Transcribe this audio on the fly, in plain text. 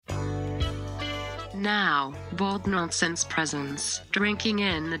And now, Bold Nonsense presents Drinking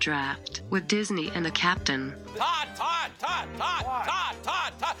in the Draft with Disney and the Captain. Todd. I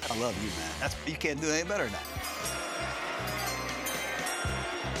love you, man. You can't do any better than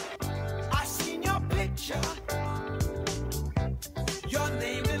that. I seen your picture, your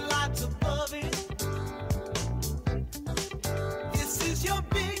name in lights above it. This is your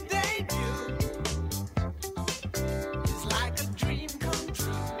big debut. It's like a dream come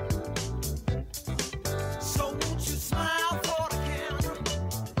true. So won't you smile for the camera?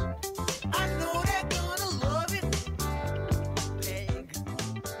 I know they're gonna love it. Big.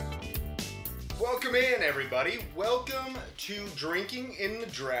 Welcome in, everybody. Welcome to Drinking in the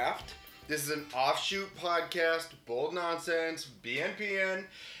Draft. This is an offshoot podcast, Bold Nonsense, BNPN,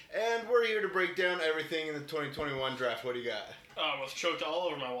 and we're here to break down everything in the 2021 draft. What do you got? I almost choked all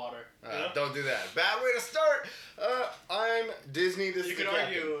over my water. Don't do that. Bad way to start. I'm Disney. This You is could the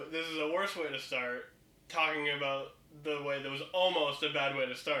Captain. argue this is a worse way to start, talking about the way that was almost a bad way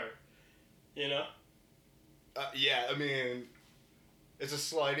to start. You know? Yeah, I mean, it's a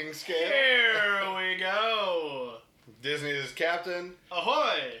sliding scale. Here we go. Disney is Captain.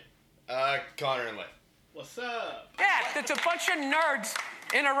 Ahoy! Connor and Lynn. What's up? Yeah, it's a bunch of nerds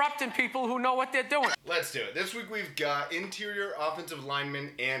interrupting people who know what they're doing. Let's do it. This week we've got interior offensive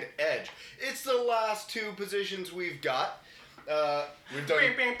lineman and edge. It's the last two positions we've got. We've done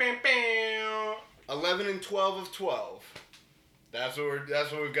Bing, bing, bing. 11 and 12 of 12. That's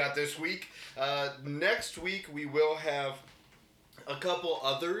what we've got this week. Next week we will have a couple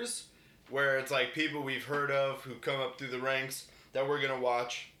others where it's like people we've heard of who come up through the ranks that we're gonna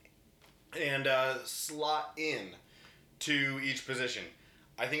watch and slot in to each position.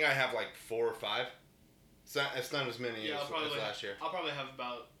 I think I have like 4 or 5. It's not as many as last year. I'll probably have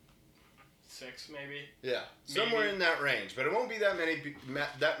about 6, maybe. Yeah, somewhere in that range, but it won't be that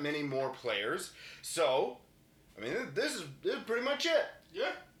many more players. So, I mean, this is pretty much it.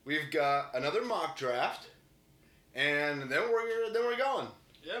 Yeah. We've got another mock draft, and then we're going.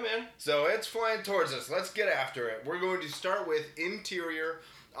 Yeah, man. So it's flying towards us. Let's get after it. We're going to start with interior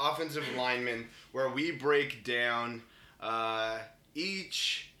offensive linemen, where we break down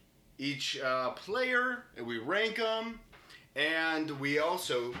each player, and we rank them, and we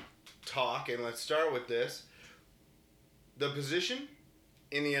also talk, and let's start with this, the position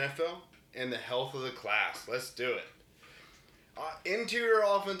in the NFL and the health of the class. Let's do it. Interior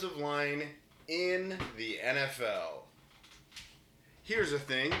offensive line in the NFL. Here's the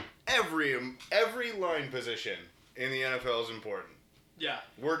thing. Every line position in the NFL is important. Yeah.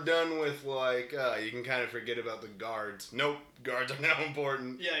 We're done with, you can kind of forget about the guards. Nope, guards are now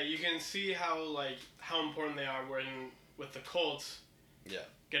important. Yeah, you can see how important they are with the Colts. Yeah.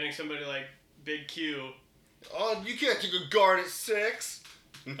 Getting somebody like Big Q. Oh, you can't take a guard at 6.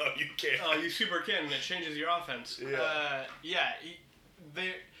 No, you can't. Oh, you super can, and it changes your offense. Yeah.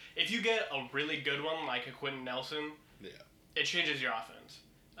 If you get a really good one, like a Quentin Nelson, it changes your offense.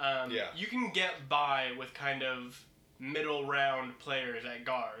 You can get by with kind of middle round players at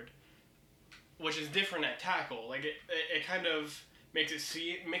guard, which is different at tackle. Like it kind of makes it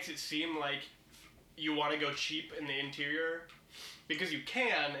seem like you want to go cheap in the interior because you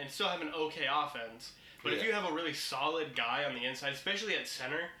can and still have an okay offense. But if you have a really solid guy on the inside, especially at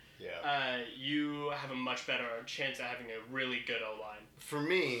center, you have a much better chance at having a really good O-line. For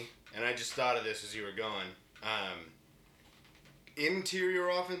me, and I just thought of this as you were going, interior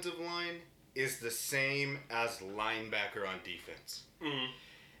offensive line is the same as linebacker on defense. Mm-hmm.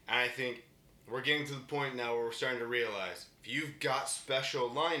 And I think we're getting to the point now where we're starting to realize if you've got special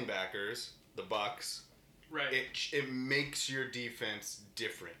linebackers, the Bucks, right, it makes your defense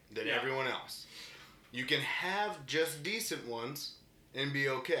different than everyone else. You can have just decent ones and be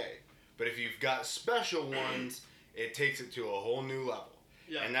okay. But if you've got special ones, it takes it to a whole new level.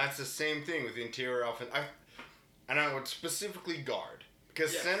 Yeah. And that's the same thing with the interior offense. And I would specifically guard.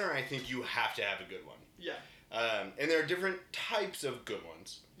 Because center, I think you have to have a good one. Yeah. And there are different types of good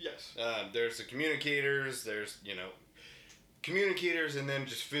ones. Yes. There's the communicators, communicators and then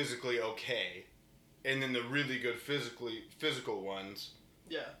just physically okay. And then the really good physical ones.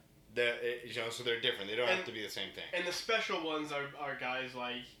 Yeah. So they're different. They don't have to be the same thing. And the special ones are guys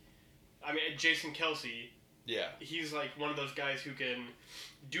like, Jason Kelsey. Yeah. He's like one of those guys who can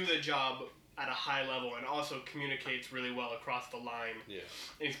do the job at a high level and also communicates really well across the line. Yeah.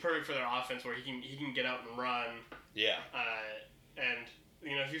 And he's perfect for their offense where he can get out and run. Yeah. And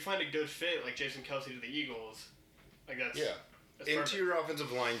if you find a good fit like Jason Kelsey to the Eagles, that's interior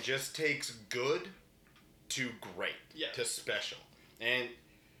offensive line just takes good to great to special. And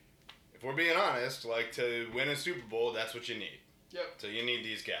if we're being honest, to win a Super Bowl, that's what you need. Yep. So you need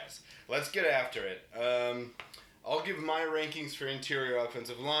these guys. Let's get after it. I'll give my rankings for interior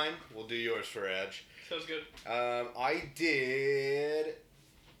offensive line. We'll do yours for edge. Sounds good. I did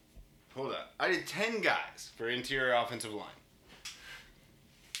 10 guys for interior offensive line.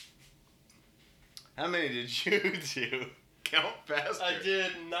 How many did you do? Count faster. I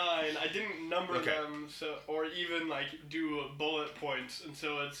did 9. I didn't number Okay. them, so or even like do bullet points, and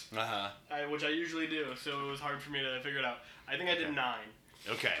so it's which I usually do. So it was hard for me to figure it out. I think I did 9.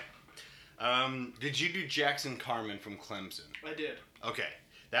 Okay. Did you do Jackson Carman from Clemson? I did. Okay.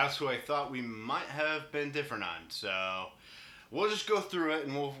 That's who I thought we might have been different on. So we'll just go through it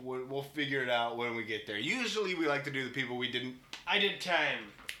and we'll figure it out when we get there. Usually we like to do the people we didn't. I did 10.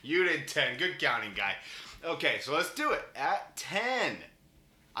 You did 10. Good counting, guy. Okay, so let's do it. At 10,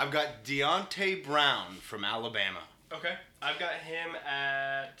 I've got Deontay Brown from Alabama. Okay. I've got him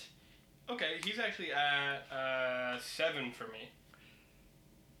at. Okay, he's actually at 7 for me.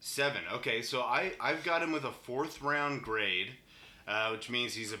 7. Okay, so I've got him with a 4th round grade, which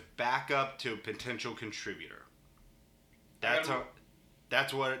means he's a backup to a potential contributor. That's the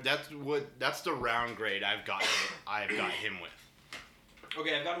round grade I've got him with.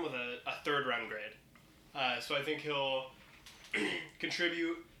 Okay, I've got him with a 3rd round grade. So I think he'll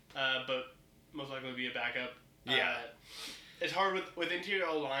contribute, but most likely be a backup. Yeah. It's hard with interior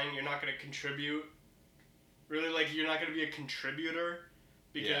O-line. You're not going to contribute. Really, like, you're not going to be a contributor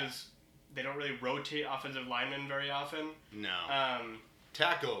because they don't really rotate offensive linemen very often. No.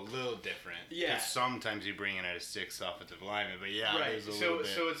 Tackle a little different. Yeah. Because sometimes you bring in at a 6th offensive lineman, but right. there's a little bit.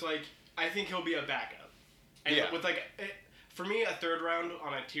 So it's like, I think he'll be a backup. And with like, for me, a 3rd round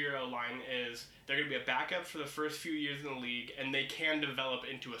on a tier O line is they're going to be a backup for the first few years in the league, and they can develop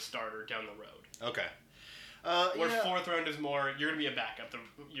into a starter down the road. Okay. Where 4th round is more, you're going to be a backup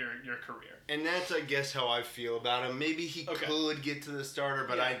your career. And that's, I guess, how I feel about him. Maybe he could get to the starter,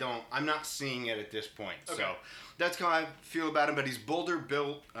 but I'm not seeing it at this point. Okay. So that's how I feel about him. But he's boulder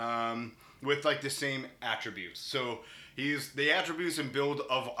built with like the same attributes. So he's the attributes and build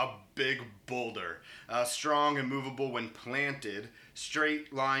of a big boulder. Strong and movable when planted.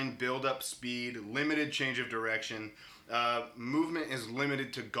 Straight line build up speed. Limited change of direction. Movement is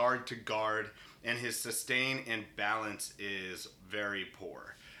limited to guard. And his sustain and balance is very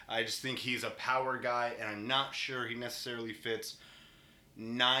poor. I just think he's a power guy, and I'm not sure he necessarily fits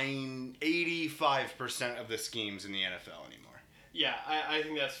 85% of the schemes in the NFL anymore. Yeah, I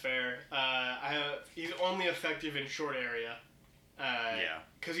think that's fair. He's only effective in short area.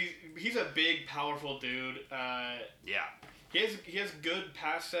 Because he's a big, powerful dude. He has good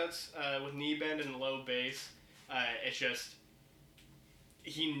pass sets with knee bend and low base. It's just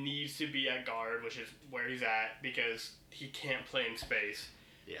he needs to be at guard, which is where he's at, because he can't play in space.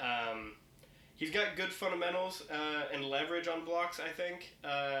 Yeah. He's got good fundamentals and leverage on blocks, I think.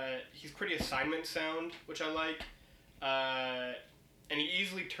 He's pretty assignment sound, which I like. And he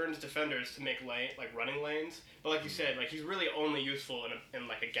easily turns defenders to make running lanes. But like you said, like he's really only useful in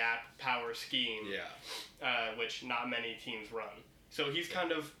like a gap power scheme. Which not many teams run. So he's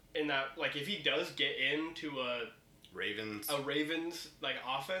kind of in that, like, if he does get into a Ravens like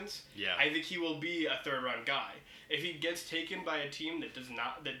offense, I think he will be a 3rd round guy. If he gets taken by a team that doesn't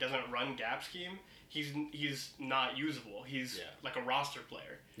run gap scheme, he's not usable. He's like a roster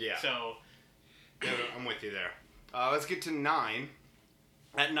player. So I'm with you there. Let's get to 9.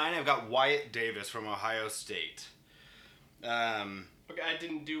 At 9, I've got Wyatt Davis from Ohio State. Okay, I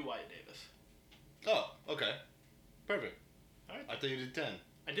didn't do Wyatt Davis. Oh, okay. Perfect. All right. I thought you did 10.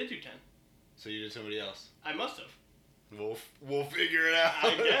 I did do 10. So you did somebody else. I must have. We'll figure it out.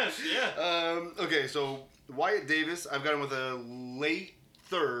 I guess, yeah. Okay, so Wyatt Davis, I've got him with a late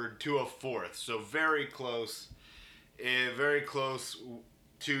 3rd to a 4th, so very close to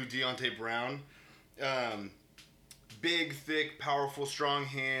Deontay Brown. Big, thick, powerful, strong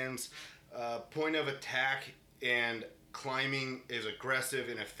hands. Point of attack and climbing is aggressive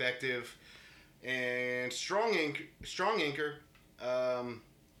and effective, and strong anchor. And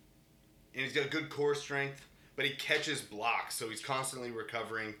he's got good core strength. But he catches blocks, so he's constantly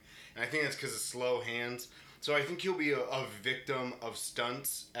recovering. And I think that's because of slow hands. So I think he'll be a victim of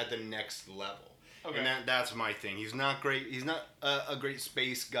stunts at the next level. Okay. And that's my thing. He's not great. He's not a great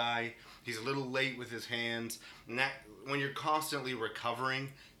space guy. He's a little late with his hands. And that when you're constantly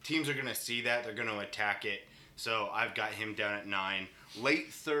recovering, teams are going to see that. They're going to attack it. So I've got him down at 9.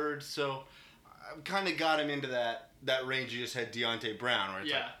 Late 3rd, so I've kind of got him into that range you just had Deontay Brown, where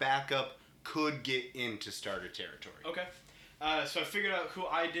it's like backup, could get into starter territory. Okay. So I figured out who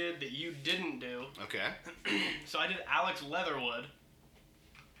I did that you didn't do. Okay. So I did Alex Leatherwood,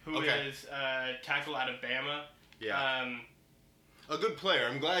 who is tackle out of Bama. Yeah. A good player.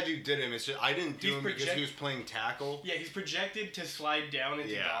 I'm glad you did him. It's just I didn't do him because he was playing tackle. Yeah, he's projected to slide down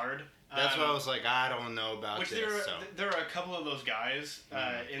into guard. That's why I was like, I don't know about this. There are a couple of those guys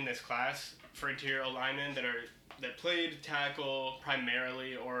in this class for interior linemen that played tackle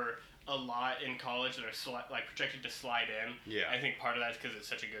primarily or a lot in college that are projected to slide in. Yeah. I think part of that is because it's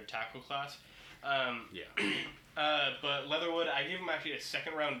such a good tackle class. But Leatherwood, I gave him actually a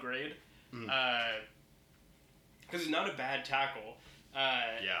 2nd round grade because he's not a bad tackle.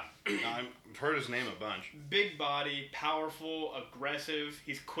 I've heard his name a bunch. Big body, powerful, aggressive.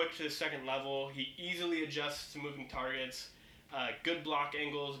 He's quick to the second level. He easily adjusts to moving targets. Good block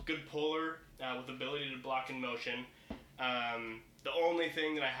angles, good puller with ability to block in motion. The only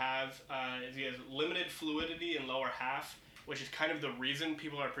thing that I have is he has limited fluidity in lower half, which is kind of the reason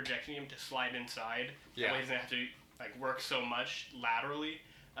people are projecting him to slide inside. Yeah. That way he doesn't have to work so much laterally.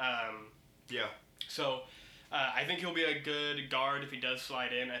 So I think he'll be a good guard if he does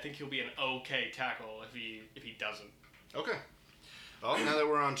slide in. I think he'll be an okay tackle if he doesn't. Okay. Well, now that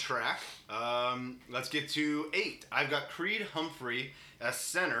we're on track, let's get to 8. I've got Creed Humphrey as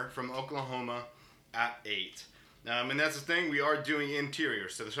center from Oklahoma at 8. And that's the thing, we are doing interior,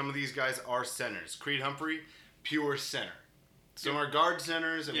 so some of these guys are centers. Creed Humphrey, pure center. Some are guard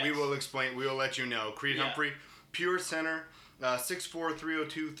centers, and we will let you know. Creed Humphrey, pure center, 6'4",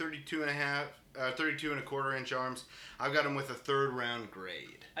 302, 32 and a quarter inch arms. I've got him with a 3rd round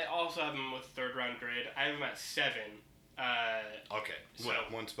grade. I also have him with a 3rd round grade. I have him at 7. Okay, so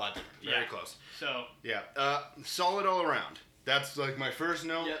one spot there. Very close. So solid all around. That's my first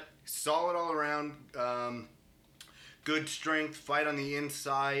note. Yep. Solid all around. Good strength, fight on the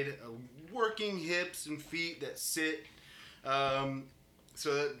inside, working hips and feet that sit. So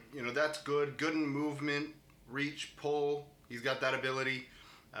that, that's good. Good in movement, reach, pull. He's got that ability.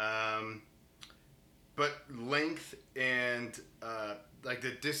 But length and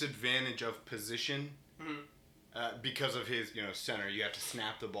the disadvantage of position. Because of his, center, you have to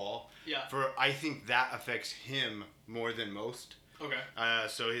snap the ball. Yeah. I think that affects him more than most. Okay.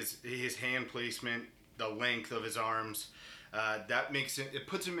 So his hand placement, the length of his arms, that makes it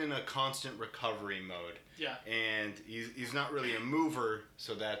puts him in a constant recovery mode. Yeah. And he's not really a mover,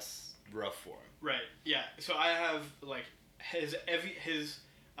 so that's rough for him. Right. Yeah. So I have his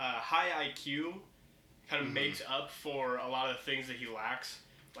high IQ kind of makes up for a lot of the things that he lacks.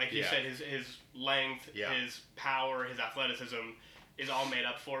 Like you said, his length, his power, his athleticism is all made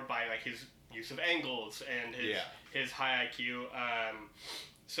up for by his use of angles and his high IQ.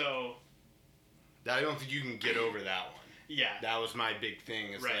 So I don't think you can get over that one. Yeah. That was my big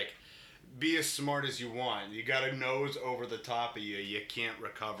thing. It's be as smart as you want. You got a nose over the top of you. You can't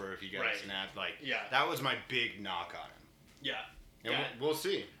recover if you got snapped. That was my big knock on him. Yeah. And we'll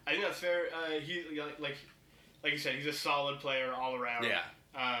see. I think that's fair. He like you said, he's a solid player all around. Yeah.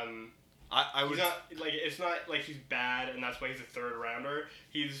 I would not it's not like he's bad and that's why he's a 3rd rounder.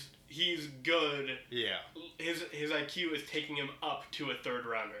 He's good. Yeah. His IQ is taking him up to a 3rd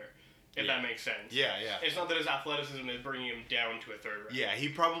rounder. If that makes sense. Yeah. It's not that his athleticism is bringing him down to a 3rd round. Yeah, he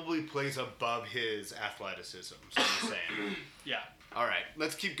probably plays above his athleticism, so I'm saying. Yeah. All right,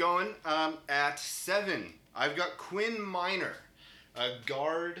 let's keep going. At 7, I've got Quinn Minor, a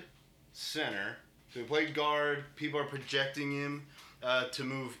guard center. So he played guard. People are projecting him to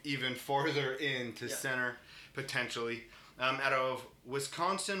move even farther into center, potentially. Out of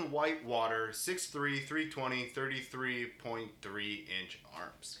Wisconsin Whitewater, 6'3", 320, 33.3 inch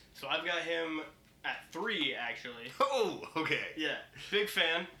arms. So I've got him at 3, actually. Oh, okay. Yeah. Big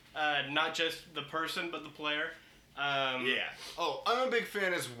fan. Not just the person, but the player. Yeah. Oh, I'm a big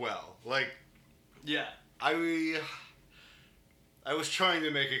fan as well. Yeah. I was trying to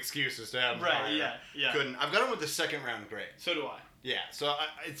make excuses to have him higher. Yeah. Couldn't. I've got him with the 2nd round grade. So do I. Yeah. So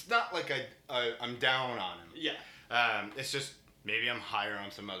it's not like I'm down on him. Yeah. It's just maybe I'm higher on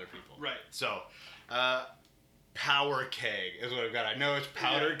some other people. Right. So, Power Keg is what I've got. I know it's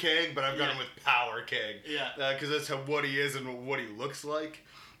Powder Keg, but I've got him with Power Keg. Yeah. Because that's what he is and what he looks like.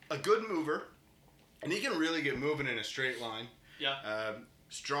 A good mover, and he can really get moving in a straight line. Yeah.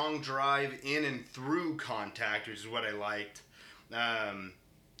 Strong drive in and through contact, which is what I liked.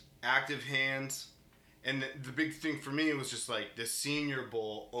 Active hands. And the big thing for me was just the Senior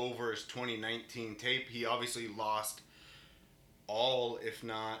Bowl over his 2019 tape. He obviously lost all, if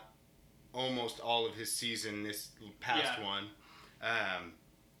not almost all of his season this past one.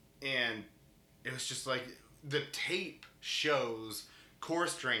 And it was just the tape shows core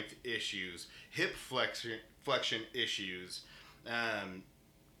strength issues, hip flexion issues.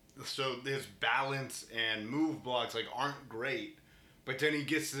 So his balance and move blocks aren't great. But then he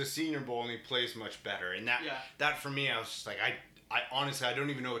gets to the Senior Bowl and he plays much better. And that for me, I was just I don't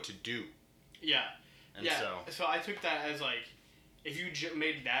even know what to do. Yeah. And yeah. so So I took that as like, if you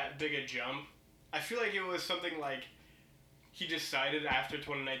made that big a jump, I feel like it was something like he decided after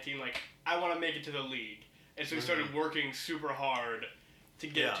 2019, like, I want to make it to the league. And so he started working super hard to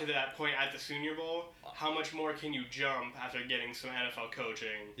get to that point at the Senior Bowl. How much more can you jump after getting some NFL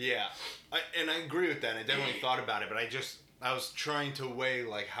coaching? Yeah. And I agree with that. I definitely thought about it, but I was trying to weigh,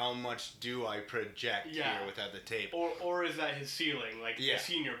 like, how much do I project here without the tape. Or is that his ceiling, like the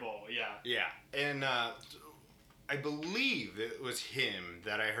Senior Bowl? Yeah. Yeah. And I believe it was him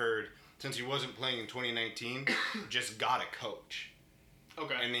that I heard, since he wasn't playing in 2019, just got a coach.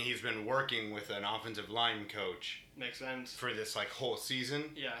 Okay. And then he's been working with an offensive line coach. Makes sense. For this, like, whole season.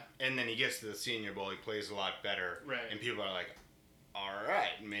 Yeah. And then he gets to the Senior Bowl, he plays a lot better. Right. And people are like, all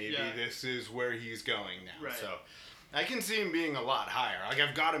right, maybe this is where he's going now. Right. So I can see him being a lot higher. Like,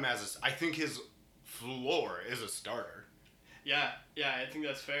 I've got him as I think his floor is a starter. Yeah, I think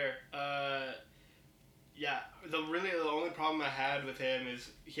that's fair. The only problem I had with him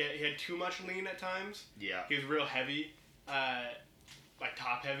is he had too much lean at times. Yeah. He was real heavy, like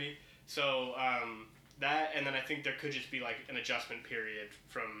top heavy. So that, and then I think there could just be like an adjustment period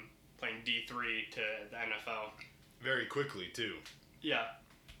from playing D3 to the NFL. Very quickly, too. Yeah.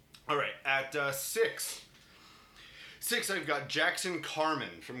 All right, at 6. 6, I've got Jackson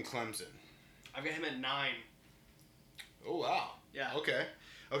Carman from Clemson. I've got him at 9. Oh, wow. Yeah. Okay,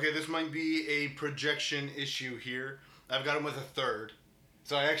 this might be a projection issue here. I've got him with a 3rd.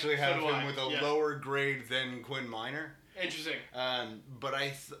 So I actually have him with a lower grade than Quinn Minor. Interesting. But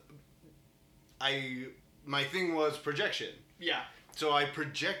my thing was projection. Yeah. So I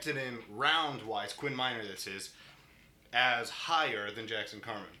projected him round-wise, Quinn Minor this is, as higher than Jackson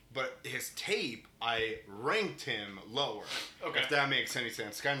Carman. But his tape, I ranked him lower. Okay. If that makes any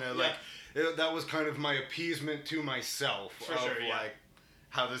sense. Kind of like, that was kind of my appeasement to myself. For sure, like,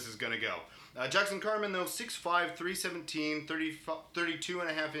 how this is going to go. Jackson Carman, though, 6'5", 317,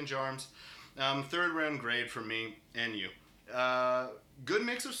 32.5-inch arms. 3rd round grade for me and you. Good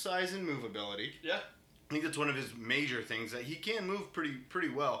mix of size and movability. Yeah. I think that's one of his major things, that he can move pretty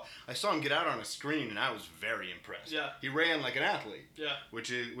well. I saw him get out on a screen, and I was very impressed. Yeah. He ran like an athlete. Yeah.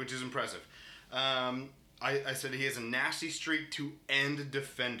 Which is impressive. I said he has a nasty streak to end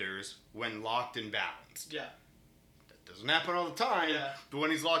defenders when locked and balanced. Yeah. That doesn't happen all the time. Yeah. But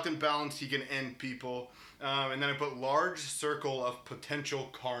when he's locked and balanced, he can end people. And then I put large circle of potential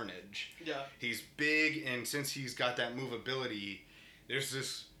carnage. Yeah. He's big, and since he's got that movability, there's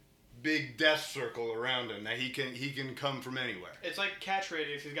this big death circle around him that he can come from anywhere. It's like catch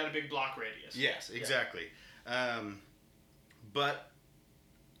radius. He's got a big block radius. Yes, exactly. But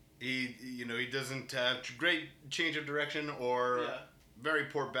he doesn't have great change of direction or very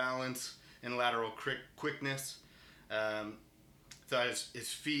poor balance and lateral quickness. So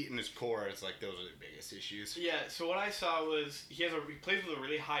his feet and his core, it's like those are the biggest issues. Yeah. So what I saw was he plays with a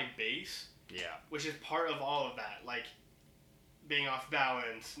really high base. Yeah. Which is part of all of that, like being off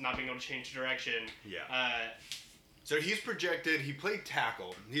balance, not being able to change direction. Yeah. So he played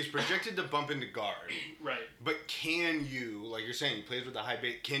tackle. He's projected to bump into guard. Right. But can you, like you're saying, he plays with a high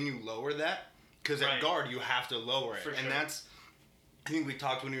base, can you lower that? Because at guard, you have to lower it. For and sure. that's, I think we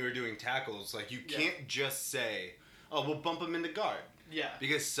talked when we were doing tackles, like you can't just say, oh, we'll bump him into guard. Yeah.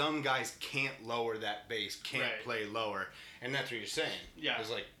 Because some guys can't lower that base, can't play lower. And that's what you're saying. Yeah. It's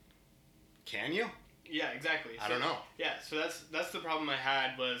like, can you? Yeah, exactly. I don't know. Yeah, so that's the problem I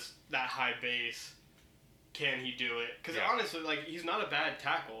had was that high base. Can he do it? Because honestly, like, he's not a bad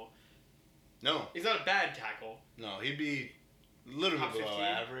tackle. No. He's not a bad tackle. No, he'd be a little bit below 15?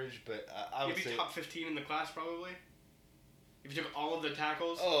 average, but I would He'd be say top 15 in the class, probably. If you took all of the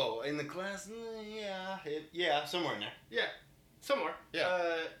tackles. Oh, in the class? Yeah, somewhere in there. Yeah, somewhere. Yeah.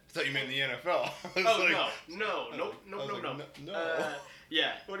 I thought you meant the NFL. No. No.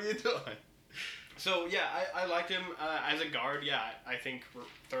 Yeah. What are you doing? So, yeah, I liked him as a guard. Yeah, I think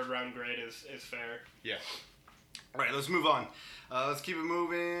 3rd round grade is fair. Yeah. All right, let's move on. Let's keep it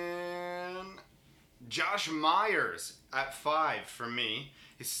moving. Josh Myers at 5 for me.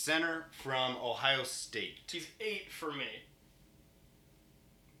 He's center from Ohio State. He's 8 for me.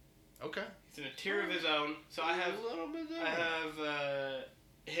 Okay. He's in a tier of his own. So I have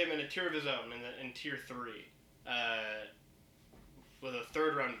him in a tier of his own in tier 3 with a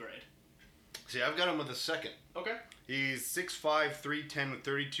 3rd round grade. See, I've got him with a 2nd. Okay. He's 6'5", 310 with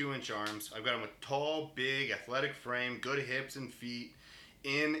 32-inch arms. I've got him with tall, big, athletic frame, good hips and feet,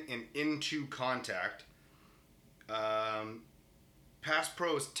 in and into contact. Pass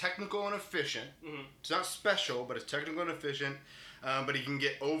pro is technical and efficient. It's not special, but it's technical and efficient. But he can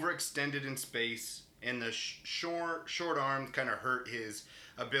get overextended in space and the short arms kind of hurt his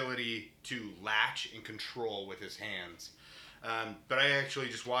ability to latch and control with his hands. But I actually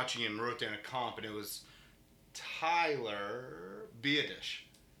just watching him wrote down a comp, and it was Tyler Biadish.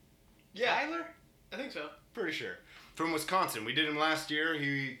 Yeah. Tyler? I think so. Pretty sure. From Wisconsin. We did him last year.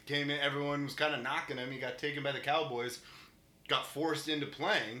 He came in, everyone was kind of knocking him. He got taken by the Cowboys, got forced into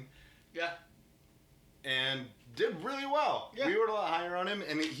playing. Yeah. And did really well. Yeah. We were a lot higher on him,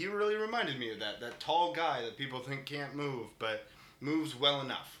 and he really reminded me of that tall guy that people think can't move, but moves well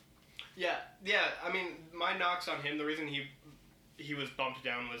enough. Yeah. I mean, my knocks on him, the reason he was bumped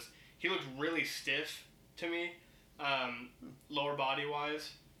down was he looked really stiff to me, lower body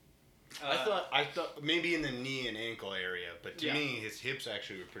wise. I thought maybe in the knee and ankle area, but to me, his hips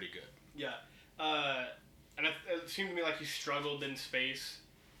actually were pretty good. Yeah. And it seemed to me like he struggled in space.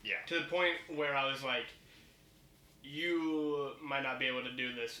 Yeah. To the point where I was like, you might not be able to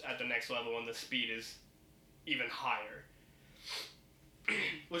do this at the next level when the speed is even higher.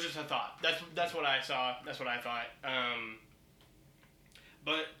 Was just a thought. That's what I saw. That's what I thought.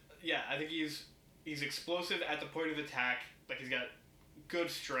 But yeah, I think he's explosive at the point of attack. Like he's got good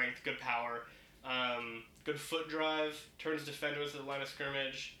strength, good power, good foot drive, turns defenders at the line of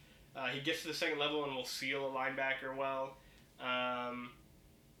scrimmage. He gets to the second level and will seal a linebacker well.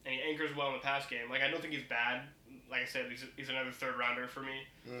 And he anchors well in the pass game. Like, I don't think he's bad. Like I said, he's another third rounder for me.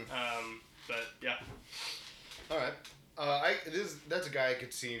 But yeah. All right. That's a guy I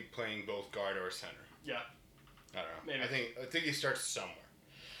could see playing both guard or center. Yeah. I don't know. Maybe. I think he starts somewhere.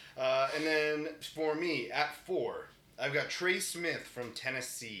 And then for me at 4, I've got Trey Smith from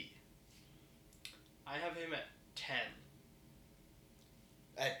Tennessee. I have him at 10.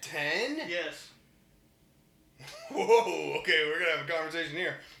 At 10? Yes. Whoa, okay, we're going to have a conversation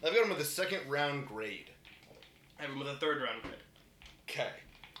here. I've got him with a second round grade. I have him with a third round grade. Okay.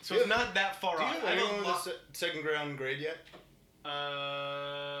 So it's not that far off. Do you have anyone with a second round grade yet?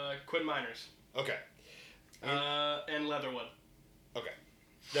 Quinn Miners. Okay. And Leatherwood. Okay.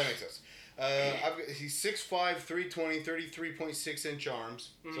 That makes sense. He's 6'5", 320, 33.6 inch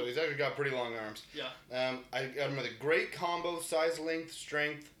arms. Mm-hmm. So he's actually got pretty long arms. Yeah. I got him with a great combo, size, length,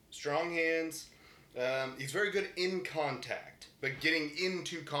 strength, strong hands. He's very good in contact, but getting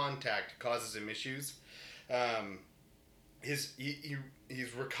into contact causes him issues.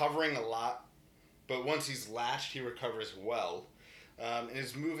 He's recovering a lot, but once he's latched, he recovers well. And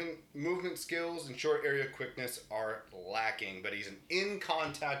his movement skills and short area quickness are lacking, but he's an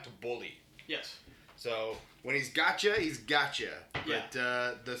in-contact bully. Yes. So when he's gotcha, he's gotcha. Yeah.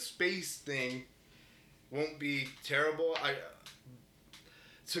 But the space thing won't be terrible.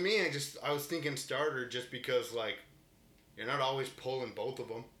 To me, I was thinking starter just because, like, you're not always pulling both of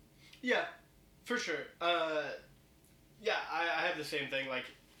them. Yeah, for sure. Yeah, I have the same thing. Like,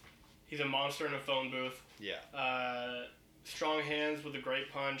 he's a monster in a phone booth. Yeah. Strong hands with a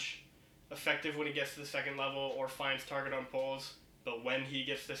great punch. Effective when he gets to the second level or finds target on pulls. But when he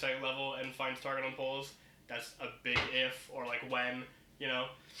gets to the second level and finds target on pulls, that's a big if, or like when, you know.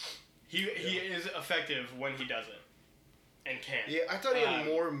 He is effective when he does it. And can. Yeah, I thought he had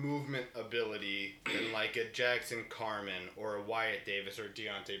more movement ability than like a Jackson Carman or a Wyatt Davis or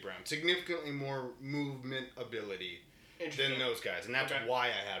Deontay Brown. Significantly more movement ability than those guys, and that's why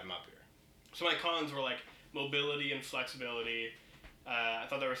I had him up here. So my cons were like mobility and flexibility. I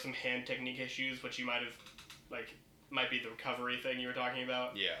thought there were some hand technique issues, which you might be the recovery thing you were talking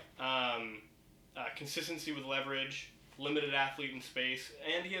about. Yeah. Consistency with leverage, limited athlete in space,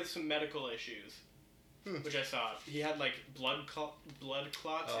 and he has some medical issues. Which I saw. He had like blood clots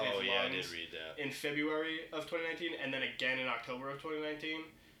in his lungs. I did read that. In February of 2019, and then again in October of 2019.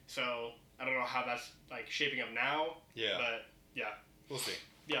 So I don't know how that's like shaping up now. Yeah. But yeah. We'll see.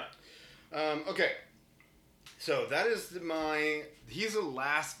 Yeah. Okay. So that is he's the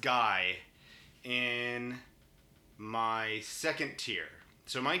last guy in my second tier.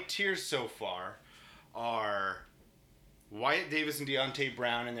 So my tiers so far are Wyatt Davis and Deontay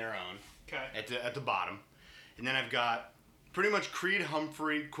Brown in their own. Okay. At the bottom. And then I've got pretty much Creed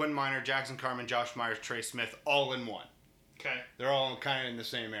Humphrey, Quinn Minor, Jackson Carman, Josh Myers, Trey Smith, all in one. Okay. They're all kind of in the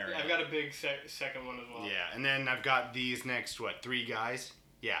same area. Yeah, I've got a big second one as well. Yeah, and then I've got these next, 3 guys?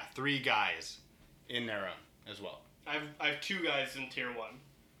 Yeah, 3 guys in their own as well. I have 2 guys in tier 1.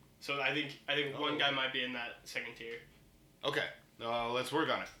 So I think one guy might be in that second tier. Okay. Let's work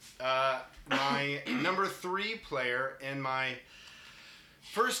on it. My number 3 player and my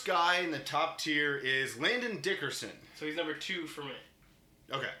first guy in the top tier is Landon Dickerson. So he's number 2 for me.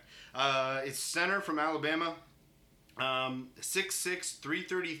 Okay. It's center from Alabama. 6'6",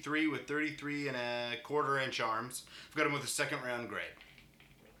 333 with 33 and a quarter inch arms. I've got him with a second round grade.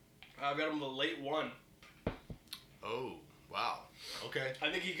 I've got him the late 1. Oh, wow. Okay.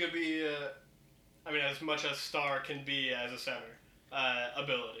 I think he could be, as much as Star can be as a center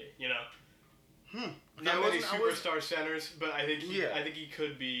ability, you know? Not many superstar centers, but I think he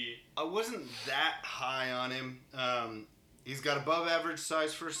could be. I wasn't that high on him. He's got above average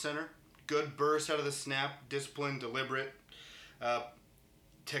size for a center. Good burst out of the snap. Disciplined, deliberate.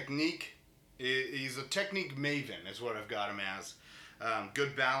 Technique. He's a technique maven is what I've got him as.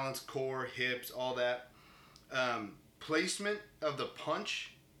 Good balance, core, hips, all that. Placement of the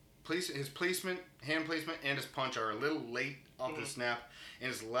punch. His placement, hand placement, and his punch are a little late off the snap. And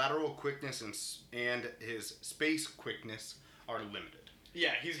his lateral quickness and his space quickness are limited.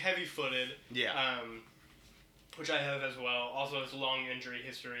 Yeah, he's heavy-footed. Yeah. Which I have as well. Also, his long injury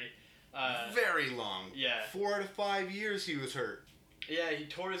history. Very long. Yeah. 4 to 5 years he was hurt. Yeah, he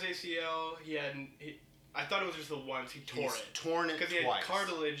tore his ACL. I thought it was just the once. He tore it. Torn it because he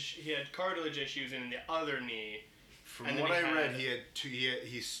had cartilage issues in the other knee. From what I read,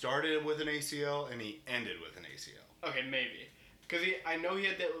 he started with an ACL and he ended with an ACL. Okay, maybe. Because I know he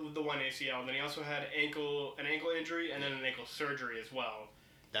had the one ACL, then he also had an ankle injury and then an ankle surgery as well.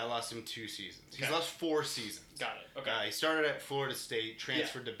 That lost him 2 seasons. He's lost 4 seasons. Got it. Okay. He started at Florida State,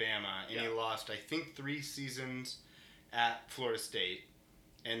 transferred to Bama, and he lost, I think, 3 seasons at Florida State,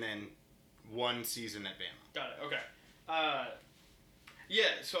 and then 1 season at Bama. Got it. Okay.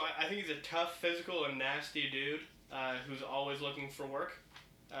 So I think he's a tough, physical, and nasty dude who's always looking for work.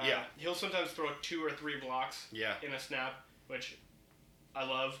 He'll sometimes throw 2 or 3 blocks in a snap, which I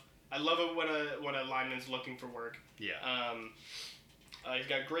love. I love it when a lineman's looking for work. Yeah. He's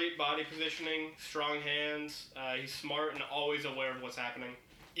got great body positioning, strong hands. He's smart and always aware of what's happening.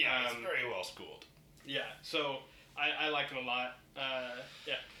 Yeah, he's very well schooled. Yeah, so I like him a lot.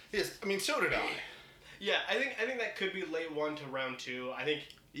 Yeah. Yes, I mean, so did I. Yeah, I think that could be late 1 to round 2. I think.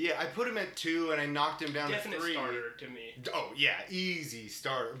 Yeah, I put him at 2 and I knocked him down to 3. Definite starter to me. Oh yeah, easy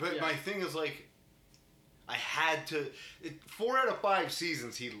starter. But my thing is like, I had to. 4 out of 5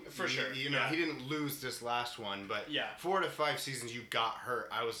 seasons he didn't lose this last one, but 4 out of 5 seasons you got hurt.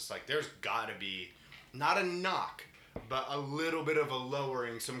 I was just like, there's got to be not a knock, but a little bit of a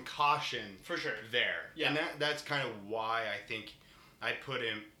lowering, some caution for sure there. Yeah, and that's kind of why I think I put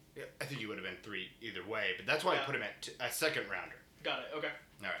him. I think he would have been 3 either way, but that's why I put him at a second rounder. Got it. Okay.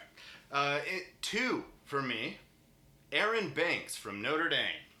 All right. 2 for me. Aaron Banks from Notre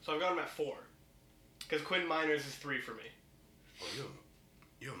Dame. So I've got him at 4. Because Quinn Miners is 3 for me. Oh,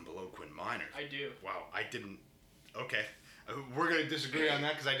 you have him below Quinn Miners. I do. Wow, I didn't. Okay. We're going to disagree on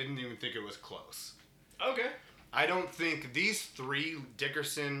that because I didn't even think it was close. Okay. I don't think these 3,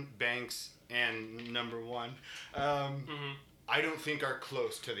 Dickerson, Banks, and number 1, I don't think are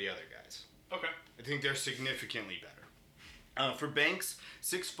close to the other guys. Okay. I think they're significantly better. For Banks,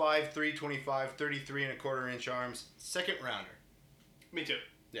 6'5", 325, 33 and a quarter inch arms, second rounder. Me too.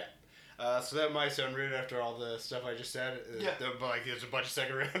 Yeah. So that might sound rude after all the stuff I just said. Yeah. But like, there's a bunch of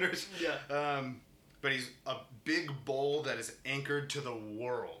second rounders. Yeah. But he's a big bull that is anchored to the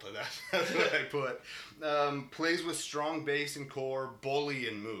world. That's what I put. Plays with strong base and core, bully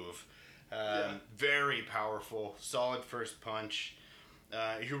and move. Very powerful, solid first punch.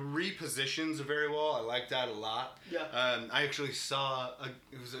 He repositions very well. I like that a lot. Yeah. I actually saw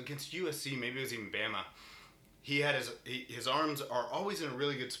it was against USC. Maybe it was even Bama. He had his arms are always in a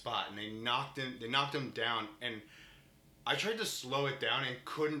really good spot, and they knocked him down. And I tried to slow it down and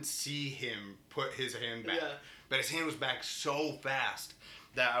couldn't see him put his hand back. Yeah. But his hand was back so fast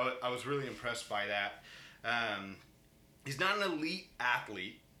that I was really impressed by that. He's not an elite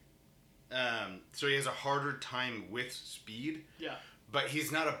athlete, so he has a harder time with speed. Yeah. But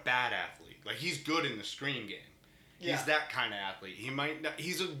he's not a bad athlete. Like, he's good in the screen game. Yeah. He's that kind of athlete. He might not,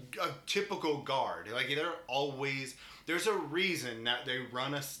 he's a typical guard. Like, there's a reason that they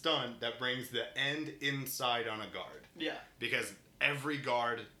run a stunt that brings the end inside on a guard. Yeah. Because every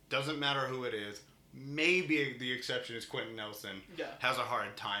guard, doesn't matter who it is, maybe the exception is Quentin Nelson, has a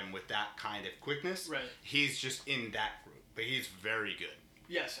hard time with that kind of quickness. Right. He's just in that group. But he's very good.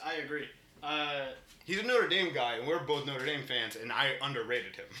 Yes, I agree. He's a Notre Dame guy, and we're both Notre Dame fans, and I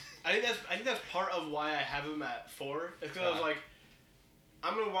underrated him. I think that's part of why I have him at 4. It's because I was like,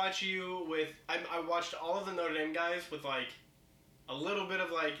 I'm gonna watch you with. I watched all of the Notre Dame guys with like a little bit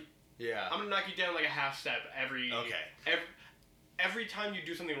of like. Yeah. I'm gonna knock you down like a half step every. Okay. Every time you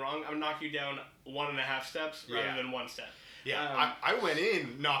do something wrong, I'm gonna knock you down 1.5 steps rather than 1 step. Yeah. I went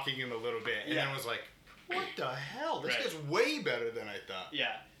in knocking him a little bit, and then was like, what the hell? This guy's way better than I thought.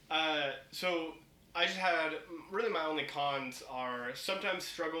 Yeah. So I just had, really my only cons are sometimes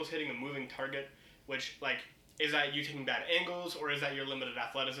struggles hitting a moving target, which, like, Is that you taking bad angles, or is that your limited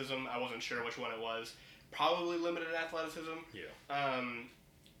athleticism? I wasn't sure which one it was. Probably limited athleticism. Yeah.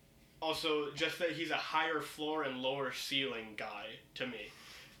 Also, just that he's a higher floor and lower ceiling guy to me.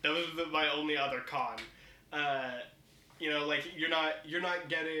 That was my only other con. Like you're not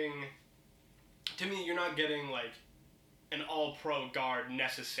getting. To me, you're not getting like an all-pro guard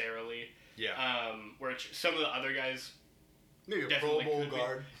necessarily. Yeah. Which some of the other guys. Maybe a Pro Bowl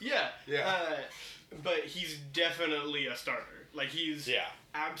guard. Yeah. Yeah. But he's definitely a starter. Like he's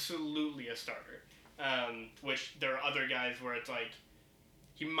absolutely a starter. Which there are other guys where it's like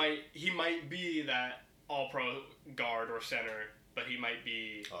he might be that all-pro guard or center, but he might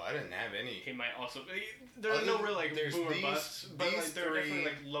be. Oh, I didn't have any. He might also. There are no real like boomer busts, but like there are definitely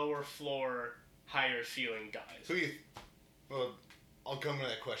like lower floor, higher ceiling guys. Well, I'll come to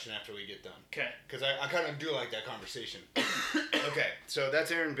that question after we get done. Okay. Because I kind of do like that conversation. Okay, so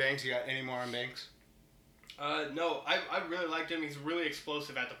that's Aaron Banks. You got any more on Banks? No, I really liked him. He's really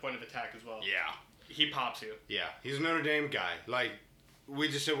explosive at the point of attack as well. Yeah. He pops you. Yeah, he's a Notre Dame guy. Like, we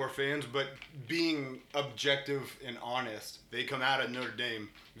just said we're fans, but being objective and honest, they come out of Notre Dame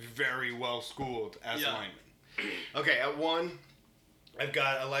very well schooled as linemen. Okay, at 1, I've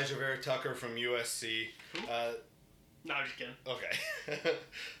got Elijah Vera Tucker from USC. No, I'm just kidding. Okay.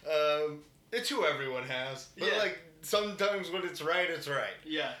 It's who everyone has. But, sometimes when it's right, it's right.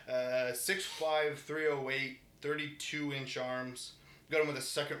 Yeah. 6'5", 308, 32-inch arms. Got him with a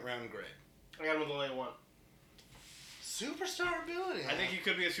second-round grade. I got him with a late 1. Superstar ability. I think he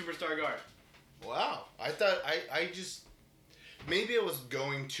could be a superstar guard. Wow. I thought, I just, maybe I was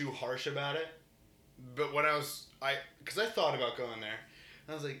going too harsh about it. But when because I thought about going there.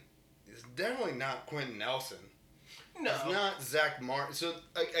 I was like, it's definitely not Quentin Nelson. No. It's not Zach Martin. So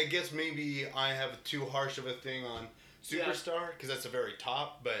I guess maybe I have too harsh of a thing on superstar because that's the very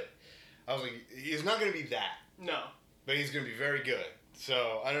top. But I was like, he's not going to be that. No. But he's going to be very good.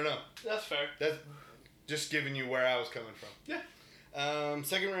 So I don't know. That's fair. That's just giving you where I was coming from. Yeah.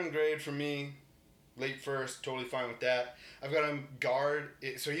 Second round grade for me. Late first. Totally fine with that. I've got him guard.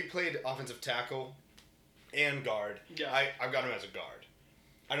 So he played offensive tackle and guard. Yeah. I've got him as a guard.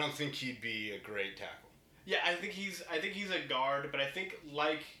 I don't think he'd be a great tackle. Yeah, I think he's a guard, but I think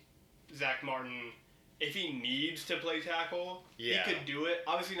like Zach Martin, if he needs to play tackle, he could do it.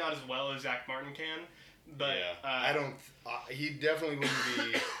 Obviously not as well as Zach Martin can, but I don't. He definitely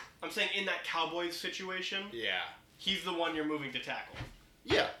wouldn't be. I'm saying in that Cowboys situation, he's the one you're moving to tackle.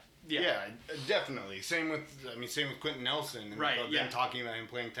 Yeah, definitely. Same with Quentin Nelson. And them talking about him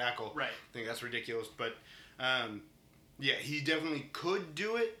playing tackle. Right. I think that's ridiculous, but. Yeah, he definitely could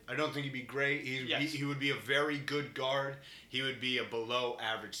do it. I don't think he'd be great. He would be a very good guard. He would be a below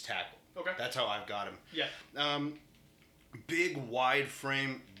average tackle. Okay. That's how I've got him. Yeah. Big, wide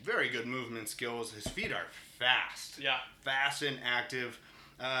frame, very good movement skills. His feet are fast. Yeah. Fast and active.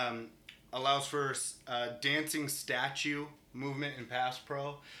 Allows for dancing statue movement in pass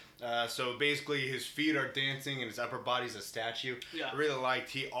pro. So basically his feet are dancing and his upper body's a statue. Yeah. I really liked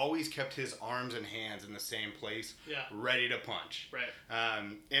he always kept his arms and hands in the same place, ready to punch. Right.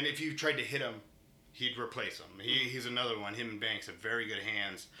 And if you tried to hit him, he'd replace him. He's another one. Him and Banks have very good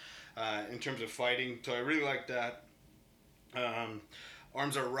hands in terms of fighting. So I really like that.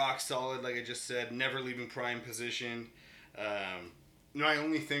 Arms are rock solid, like I just said, never leaving prime position. My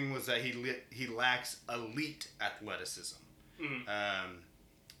only thing was that he lacks elite athleticism. Mm-hmm.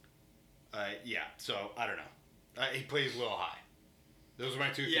 So I don't know. He plays a little high. Those are my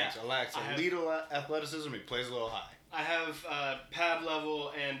two things. I lack elite athleticism. He plays a little high. I have pad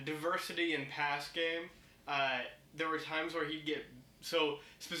level and diversity in pass game. There were times where he'd get so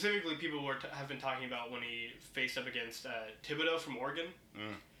specifically people have been talking about when he faced up against Thibodeau from Oregon.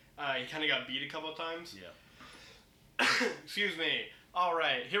 He kind of got beat a couple of times. Yeah. Excuse me. All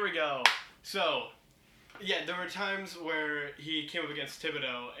right, here we go. So. Yeah, there were times where he came up against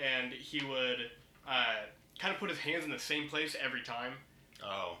Thibodeau and he would kind of put his hands in the same place every time.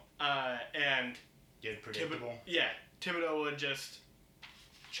 Oh. And get predictable. Thibodeau would just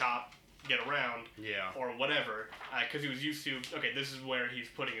chop, get around, or whatever, because he was used to, okay, this is where he's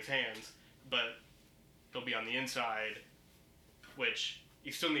putting his hands, but they'll be on the inside, which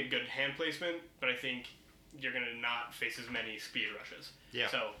you still need good hand placement, but I think you're going to not face as many speed rushes. Yeah.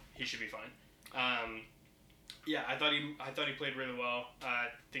 So he should be fine. Yeah, I thought he played really well. I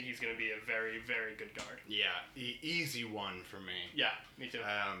think he's going to be a very, very good guard. Yeah, easy one for me. Yeah, me too.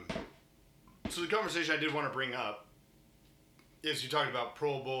 So the conversation I did want to bring up is you talked about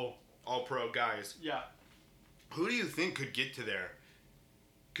Pro Bowl, All-Pro guys. Yeah. Who do you think could get to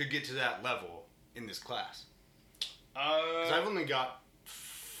that level in this class? Because I've only got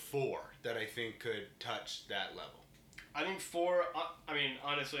 4 that I think could touch that level. I think 4. I mean,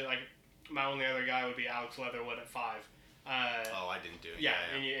 honestly, like my only other guy would be Alex Leatherwood at 5. I didn't do it. Yeah,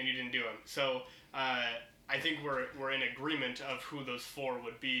 and you didn't do him. So I think we're in agreement of who those 4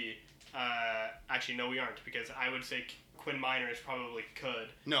 would be. Actually, no, we aren't, because I would say Quinn Miners probably could.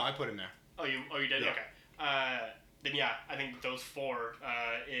 No, I put him there. Oh, you did? Yeah. Okay. Then yeah, I think those 4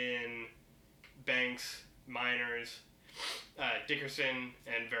 in Banks, Miners, Dickerson,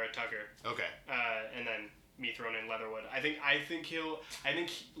 and Vera Tucker. Okay. And then me throwing in Leatherwood. I think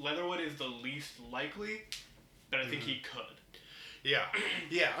Leatherwood is the least likely, but I think he could. Yeah.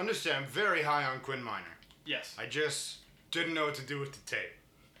 Yeah, understand. I'm very high on Quinn Miner. Yes. I just didn't know what to do with the tape.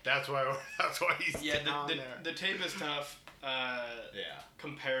 That's why he's down there. The tape is tough. Yeah.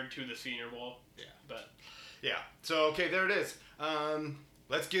 Compared to the Senior Bowl. Yeah. But yeah. So okay, there it is.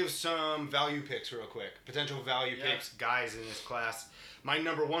 Let's give some value picks real quick. Potential value picks, guys in this class. My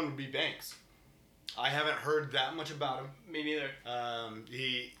number 1 would be Banks. I haven't heard that much about him. Me neither.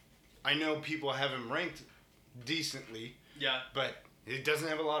 I know people have him ranked decently. Yeah. But he doesn't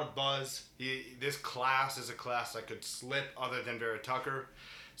have a lot of buzz. This class is a class that could slip other than Vera Tucker.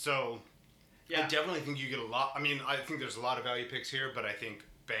 So I definitely think you get a lot. I mean, I think there's a lot of value picks here, but I think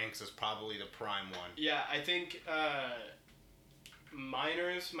Banks is probably the prime one. Yeah, I think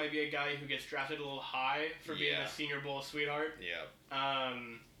Miners might be a guy who gets drafted a little high for being a Senior Bowl sweetheart. Yeah.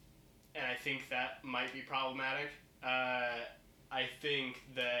 And I think that might be problematic. I think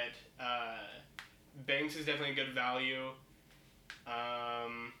that Banks is definitely a good value.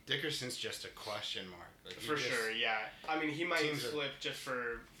 Dickerson's just a question mark. Like, for sure, yeah. I mean, he might slip just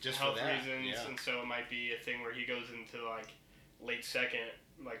for health for that, reasons, and so it might be a thing where he goes into like late second,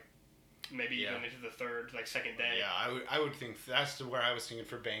 like maybe even into the third, like second day. Yeah, I would think that's where I was thinking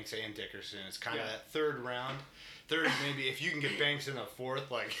for Banks and Dickerson. It's kind of that third round. Third, maybe if you can get Banks in the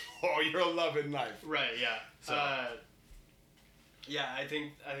 4th, like, oh, you're loving life. Right. Yeah. So. I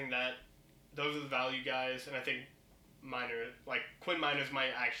think that those are the value guys, and I think Quinn Miners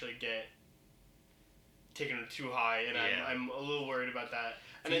might actually get taken too high, and I'm a little worried about that.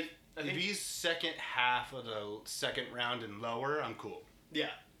 And I think if he's second half of the second round and lower, I'm cool.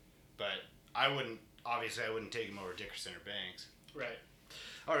 Yeah. But I wouldn't take him over Dickerson or Banks. Right.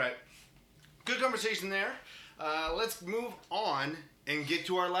 All right. Good conversation there. Let's move on and get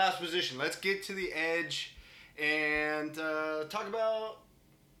to our last position. Let's get to the edge and talk about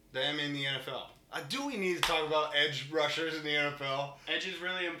them in the NFL. Do we need to talk about edge rushers in the NFL? Edge is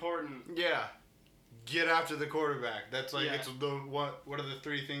really important. Yeah. Get after the quarterback. That's like it's the what are the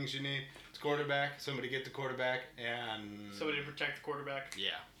 3 things you need? It's quarterback, somebody get the quarterback, and somebody to protect the quarterback.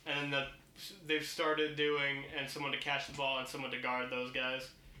 Yeah. And they've started doing and someone to catch the ball and someone to guard those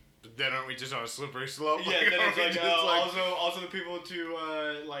guys. But then aren't we just on a slippery slope? Yeah, then it's also the people to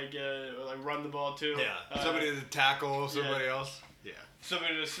run the ball too. Yeah. Somebody to tackle somebody else. Yeah.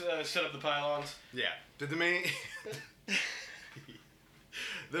 Somebody to set up the pylons. Yeah. But the main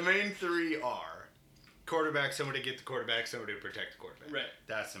the main 3 are quarterback, somebody to get the quarterback, somebody to protect the quarterback. Right.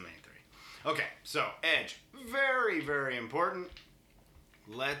 That's the main 3. Okay, so edge. Very, very important.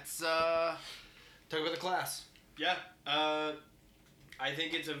 Let's talk about the class. Yeah. I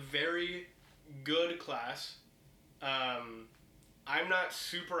think it's a very good class. I'm not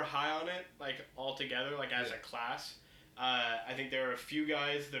super high on it, like, altogether, like, as a class. I think there are a few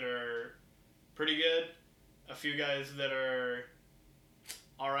guys that are pretty good, a few guys that are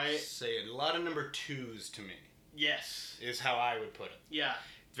alright. Say a lot of number 2s to me. Yes. Is how I would put it. Yeah.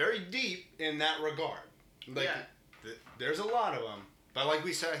 Very deep in that regard. Like, there's a lot of them. But like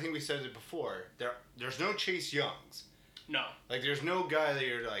we said, I think we said it before, there's no Chase Youngs. No. Like, there's no guy that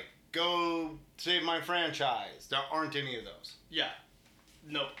you're like, go save my franchise. There aren't any of those. Yeah.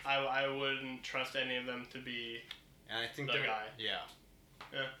 Nope. I wouldn't trust any of them to be and I think the guy. Yeah.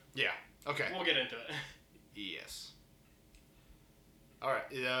 Yeah. Yeah. Okay. We'll get into it. Yes. All right.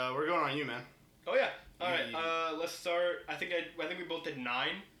 We're going on you, man. Oh, yeah. All right. Let's start. I think we both did 9.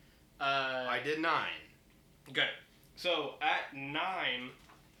 I did 9. Okay. So, at 9,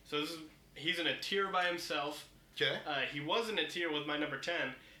 he's in a tier by himself. Okay. He was in a tier with my number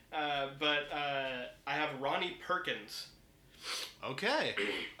 10, but I have Ronnie Perkins. Okay.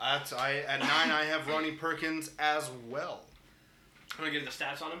 At 9, I have Ronnie Perkins as well. I'm going to give the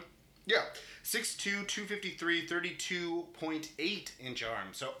stats on him. Yeah. 6'2", 253, 32.8 inch arm.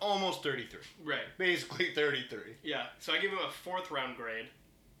 So almost 33. Right. Basically 33. Yeah. So I give him a 4th round grade.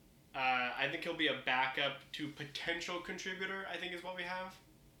 I think he'll be a backup to potential contributor, I think is what we have.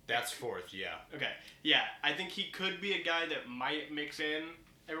 That's 4th, yeah. Okay. Yeah. I think he could be a guy that might mix in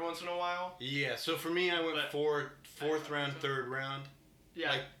every once in a while. Yeah. So for me, I went 4th round, 3rd round.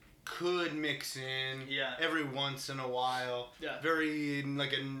 Yeah. Like could mix in Yeah. every once in a while. Yeah. Very,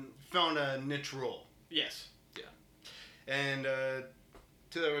 found a niche role. Yes. Yeah. And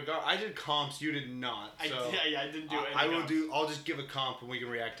to that regard, I did comps, you did not. So I didn't do any I'll just give a comp and we can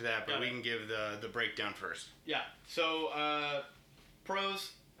react to that, but Got we it. can give the breakdown first. Yeah. So,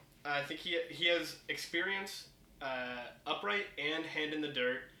 pros, I think he has experience, upright and hand in the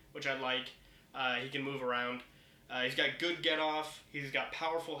dirt, which I like. He can move around. He's got good get off. He's got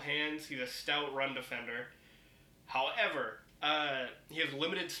powerful hands. He's a stout run defender. However, he has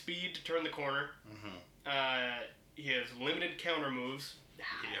limited speed to turn the corner. Mm-hmm. He has limited counter moves.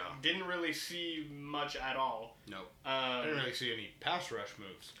 Yeah. Didn't really see much at all. Nope. I didn't really see any pass rush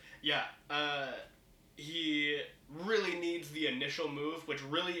moves. Yeah. He really needs the initial move, which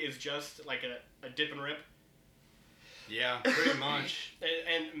really is just like a dip and rip. Yeah, pretty much.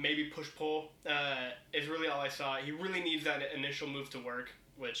 And maybe push-pull is really all I saw. He really needs that initial move to work,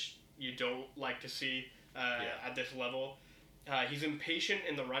 which you don't like to see at this level. He's impatient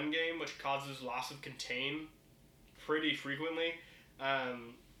in the run game, which causes loss of contain pretty frequently.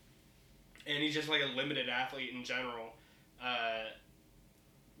 And he's just like a limited athlete in general,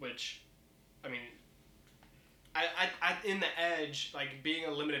 which, I mean, I in the edge, like being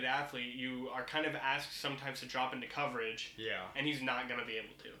a limited athlete, you are kind of asked sometimes to drop into coverage. Yeah. And he's not going to be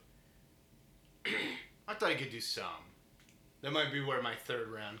able to. I thought he could do some. That might be where my third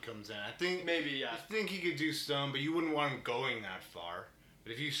round comes in. I think Maybe, yeah. I think he could do some, but you wouldn't want him going that far.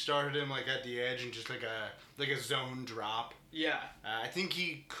 But if you started him like at the edge and just like a zone drop, Yeah. I think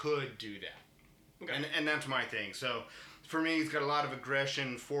he could do that. Okay. And that's my thing. So for me, he's got a lot of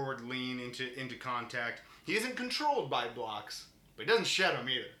aggression, forward lean into contact. He isn't controlled by blocks, but he doesn't shed them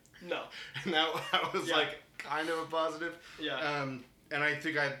either. No. And that was like kind of a positive. Yeah. And I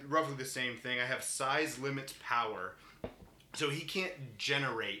think I had roughly the same thing. I have size limits power. So he can't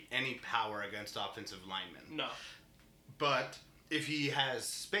generate any power against offensive linemen. No. But if he has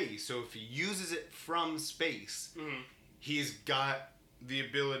space, so if he uses it from space, he's got the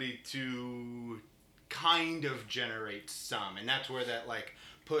ability to kind of generate some. And that's where that like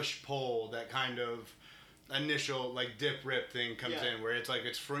push-pull, that kind of initial like dip-rip thing comes in, where it's like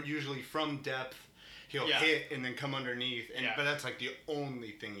it's usually from depth. He'll hit and then come underneath, but that's like the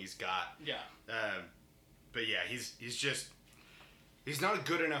only thing he's got. Yeah. But yeah, he's not a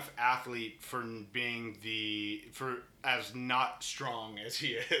good enough athlete for being as not strong as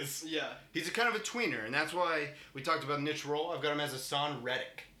he is. Yeah. He's a kind of a tweener, and that's why we talked about niche role. I've got him as a Son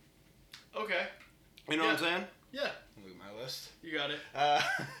Reddick. Okay. You know what I'm saying? Yeah. Look at my list. You got it. But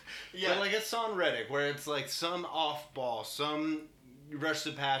like it's Son Reddick, where it's like some off ball, some rush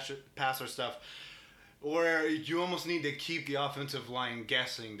to passer stuff, where you almost need to keep the offensive line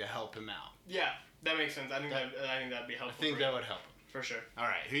guessing to help him out. Yeah, that makes sense. I think that'd be helpful. I think that would help him. For sure. All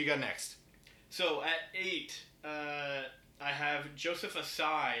right, who you got next? So at 8, I have Joseph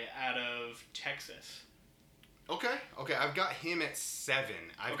Asai out of Texas. Okay. I've got him at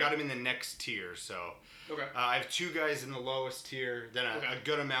 7. I've got him in the next tier. So Okay. I have 2 guys in the lowest tier, then a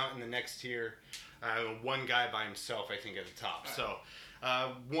good amount in the next tier. One guy by himself, I think, at the top. Right. So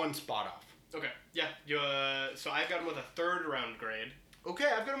 1 spot off. Okay. Yeah. So I've got him with a 3rd round grade. Okay,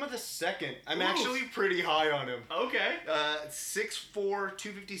 I've got him with a 2nd. I'm Ooh. actually pretty high on him. Okay. 6'4",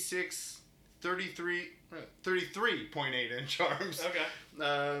 256, 33.8 inch arms. Okay.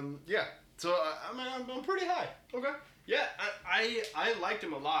 Yeah. So I'm pretty high. Okay. Yeah, I liked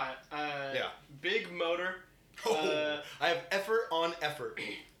him a lot. Big motor. I have effort on effort.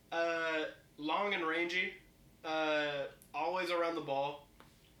 Long and rangy. Always around the ball.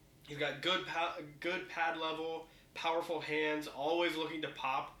 He's got good pad level, powerful hands, always looking to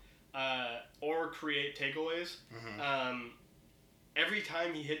pop or create takeaways. Every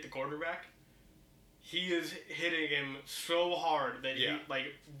time he hit the quarterback, he is hitting him so hard that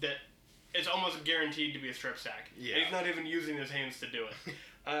that it's almost guaranteed to be a strip sack. Yeah. And he's not even using his hands to do it.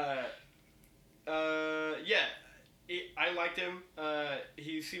 I liked him.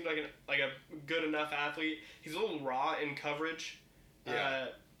 He seemed like a good enough athlete. He's a little raw in coverage. Yeah.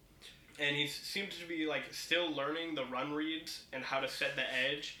 And he seems to be like still learning the run reads and how to set the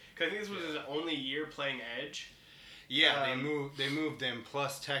edge. Because I think this was his only year playing edge. Yeah, they moved him.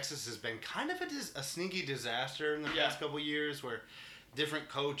 Plus, Texas has been kind of a sneaky disaster in the past couple years, where different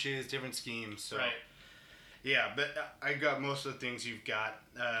coaches, different schemes. So. Right. Yeah, but I got most of the things you've got.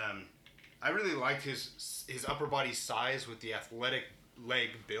 I really liked his upper body size with the athletic leg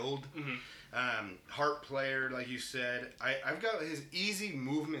build. Heart player, like you said. I've got his easy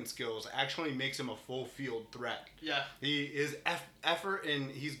movement skills actually makes him a full field threat. Yeah. He is effort,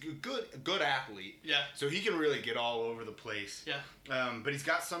 and he's good athlete. Yeah. So he can really get all over the place. Yeah. But he's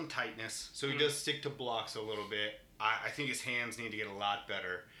got some tightness, so he does stick to blocks a little bit. I think his hands need to get a lot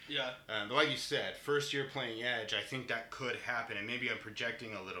better. Yeah. But like you said, first year playing edge, I think that could happen, and maybe I'm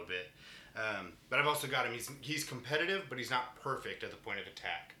projecting a little bit. But I've also got him. He's competitive, but he's not perfect at the point of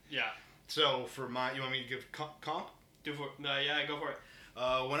attack. Yeah. So for you want me to give comp? Do for yeah, go for it.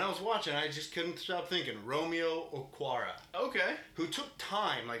 When I was watching, I just couldn't stop thinking Romeo Okwara. Okay. Who took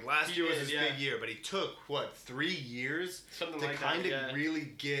time, like last year was his big year, but he took 3 years Something to like kind that, of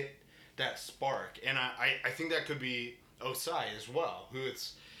really get that spark, and I think that could be Osai as well. Who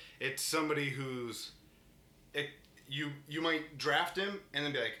it's somebody who's you might draft him and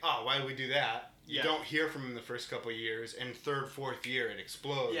then be like, oh, why did we do that? You don't hear from him the first couple of years, and third, fourth year it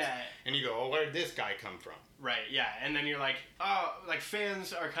explodes. Yeah. And you go, oh, where did this guy come from? Right, yeah. And then you're like, oh, like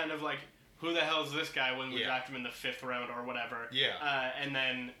fans are kind of like, who the hell is this guy when we draft him in the 5th round or whatever? Yeah. And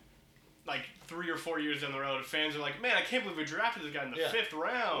then, like 3 or 4 years down the road, fans are like, man, I can't believe we drafted this guy in the 5th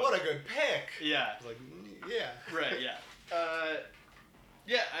round. What a good pick. Yeah. Like, yeah. Right, yeah.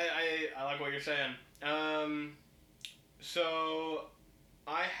 Yeah, I like what you're saying. So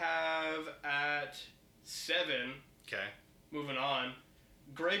I have at 7. Okay. Moving on,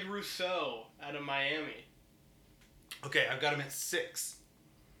 Greg Rousseau out of Miami. Okay, I've got him at 6.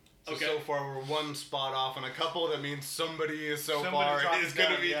 So, Okay. so far we're one spot off on a couple. That means somebody is Somebody far dropped is going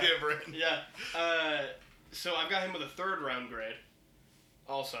to down, be yeah. different. Yeah. So I've got him with a 3rd round grade.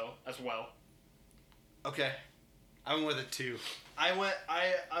 Also, as well. Okay. I went with a 2. I went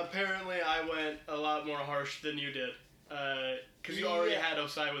a lot more harsh than you did. Because you already had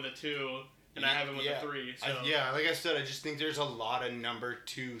Osai with a 2, and I have him with a 3. So. Like I said, I just think there's a lot of number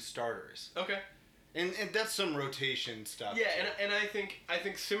 2 starters. Okay. And that's some rotation stuff. Yeah, and I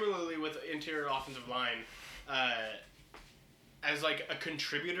think similarly with interior offensive line, as like a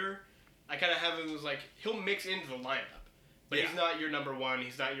contributor, I kind of have him as like he'll mix into the lineup, but he's not your number 1.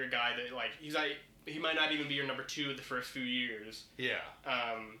 He's not your guy that like he might not even be your number 2 the first few years. Yeah.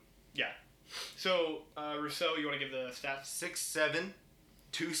 Yeah. So Rousseau, you want to give the stats? 6'7",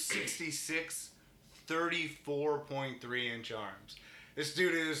 266, 34.3 inch arms. This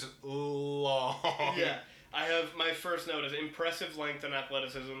dude is long. Yeah. I have my first note is impressive length and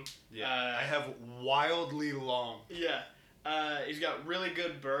athleticism. Yeah. I have wildly long. Yeah. He's got really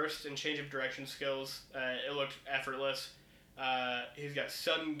good burst and change of direction skills. It looked effortless. He's got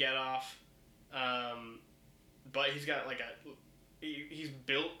sudden get off. But he's got like he's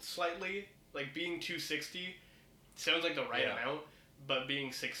built slightly. Like being 260 sounds like the right amount, but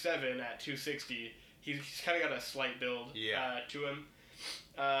being 6'7" at 260, he's kind of got a slight build to him.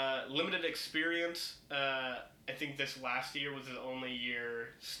 Limited experience. I think this last year was his only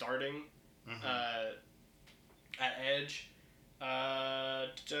year starting at edge.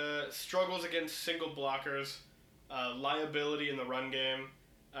 Struggles against single blockers. Liability in the run game.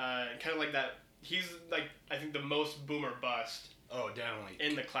 Kind of like that. He's like, I think, the most boomer bust. Oh, definitely.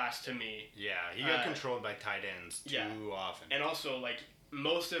 In the class to me. Yeah, he got controlled by tight ends too often. And also, like,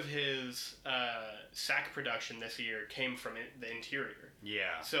 most of his sack production this year came from the interior.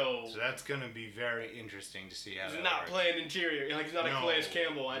 Yeah. So that's going to be very interesting to see how he's that not works. playing interior. Like, he's not a Calais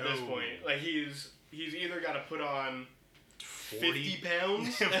Campbell at this point. Like, he's either got to put on 50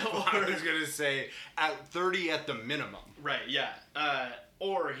 pounds. I was going to say at 30 at the minimum. Right, yeah.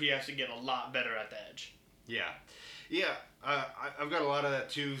 Or he has to get a lot better at the edge. Yeah. Yeah. I've got a lot of that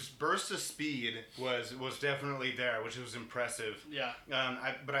too. Burst of speed was definitely there, which was impressive. Yeah.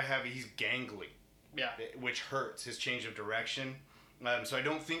 But he's gangly. Yeah. Which hurts his change of direction. So I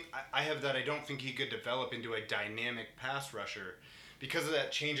don't think I have that. I don't think he could develop into a dynamic pass rusher because of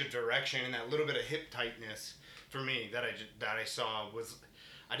that change of direction and that little bit of hip tightness for me that I saw was.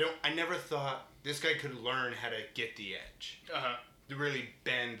 I never thought this guy could learn how to get the edge. To really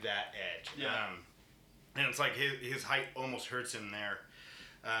bend that edge. Yeah. And it's like his height almost hurts him there.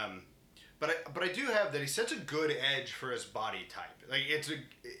 But I do have that he's such a good edge for his body type. Like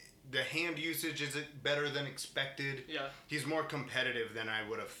the hand usage is better than expected. Yeah. He's more competitive than I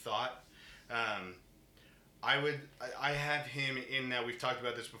would have thought. I have him in that we've talked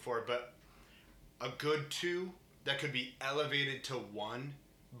about this before, but a good 2 that could be elevated to 1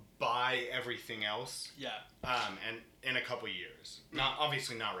 by everything else. Yeah. And in a couple years.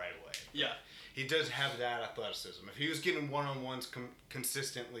 Obviously not right away. Yeah. He does have that athleticism. If he was getting one-on-ones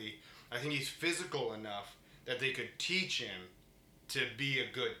consistently, I think he's physical enough that they could teach him to be a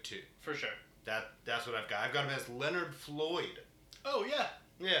good 2. For sure. That's what I've got. I've got him as Leonard Floyd Oh, yeah.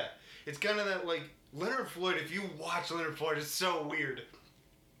 Yeah. It's kind of that, like, Leonard Floyd, if you watch Leonard Floyd, it's so weird.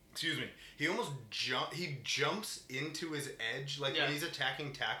 Excuse me. He almost jumps into his edge, like when he's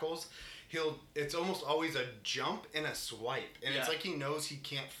attacking tackles. It's almost always a jump and a swipe. And it's like he knows he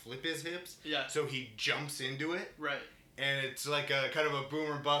can't flip his hips. Yeah. So he jumps into it. Right. And it's like a kind of a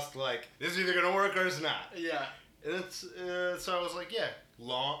boom or bust, like, this is either going to work or it's not. Yeah. And it's, so I was like, yeah,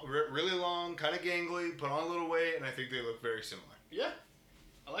 really long, kind of gangly, put on a little weight, and I think they look very similar. Yeah.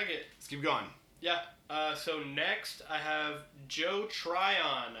 I like it. Let's keep going. Yeah. So next, I have Joe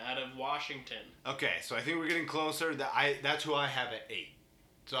Tryon out of Washington. Okay, so I think we're getting closer. That's who I have at 8.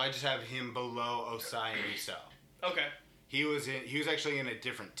 So I just have him below Osai and Rousseau. Okay. He was actually in a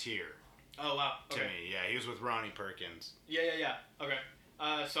different tier. Oh, wow. Okay. To me, yeah. He was with Ronnie Perkins. Yeah. Okay.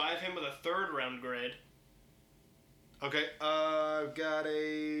 So I have him with a 3rd round grade. Okay. I've got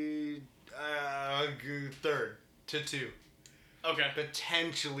a 3rd to 2. Okay.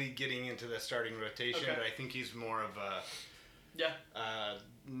 Potentially getting into the starting rotation, but I think he's more of a... Yeah.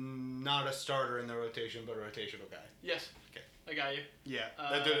 Not a starter in the rotation, but a rotational guy. Yes. Okay. I got you. Yeah.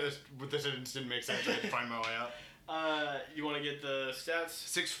 This didn't make sense. I had to find my way out. You want to get the stats?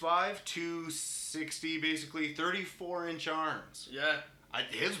 6'5", 260, basically 34-inch arms. Yeah.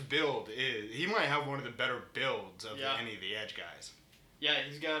 His build he might have one of the better builds of any of the edge guys. Yeah,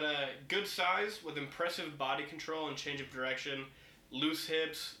 he's got a good size with impressive body control and change of direction, loose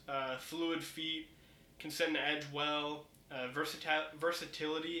hips, fluid feet, can send an edge well,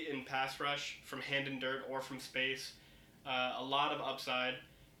 versatility in pass rush from hand and dirt or from space, a lot of upside.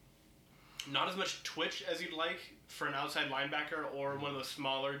 Not as much twitch as you'd like for an outside linebacker or one of the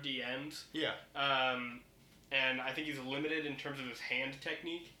smaller DNs. Yeah. And I think he's limited in terms of his hand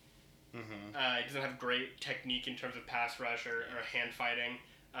technique. Mm-hmm. He doesn't have great technique in terms of pass rush or hand fighting.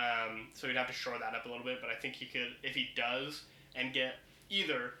 So he'd have to shore that up a little bit. But I think he could, if he does, and get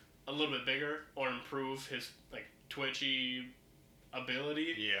either a little bit bigger or improve his like twitchy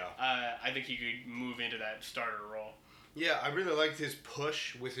ability. Yeah. I think he could move into that starter role. Yeah, I really liked his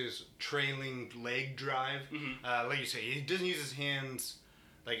push with his trailing leg drive. Mm-hmm. Like you say, he doesn't use his hands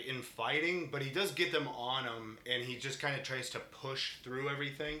like in fighting, but he does get them on him, and he just kind of tries to push through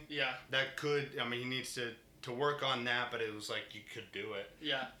everything. Yeah. He needs to work on that, but it was like you could do it.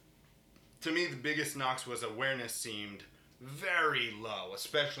 Yeah. To me, the biggest knocks was awareness seemed very low,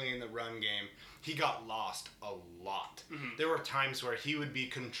 especially in the run game. He got lost a lot. Mm-hmm. There were times where he would be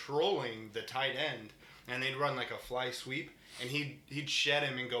controlling the tight end, and they'd run like a fly sweep, and he'd shed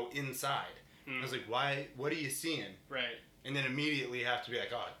him and go inside. Mm. I was like, why? What are you seeing? Right. And then immediately have to be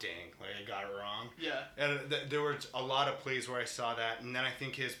like, oh, dang, like I got it wrong. Yeah. And there were a lot of plays where I saw that, and then I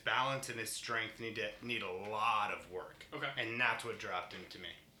think his balance and his strength need a lot of work. Okay. And that's what dropped him to me.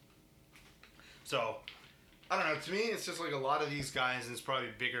 So, I don't know. To me, it's just like a lot of these guys, and it's probably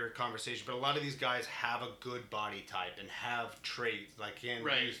a bigger conversation, but a lot of these guys have a good body type and have traits, like can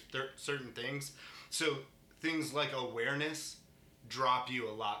use certain things. So, things like awareness drop you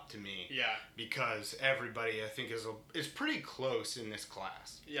a lot to me. Yeah. Because everybody, I think, is pretty close in this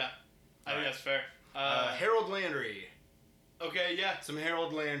class. Yeah. I think that's fair. Harold Landry. Okay, yeah. Some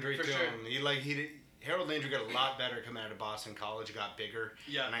Harold Landry to him. Harold Landry got a lot better coming out of Boston College, got bigger.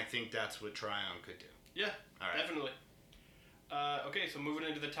 Yeah. And I think that's what Tryon could do. Yeah, all right. Definitely. Okay, so moving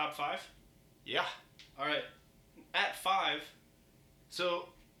into the top 5? Yeah. All right. At 5. So,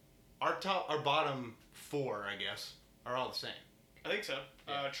 our bottom 4, I guess, are all the same. I think so.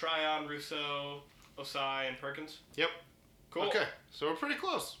 Yeah. Tryon, Rousseau, Osai, and Perkins. Yep. Cool. Okay, so we're pretty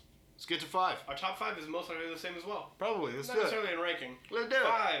close. Let's get to 5. Our top 5 is most likely the same as well. Probably. Let's do it. Not necessarily in ranking. Let's do it.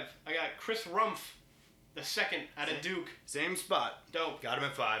 5. I got Chris Rumpf, the second out of Duke. Same spot. Dope. Got him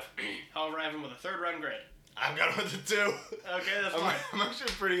at 5. However, I have him with a 3rd round grade. I've got him with a 2. Okay, that's fine. I'm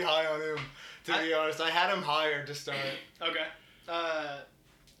actually pretty high on him, to be honest. I had him higher to start. Okay.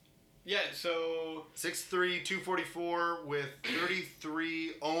 Yeah, so 6'3", 244 with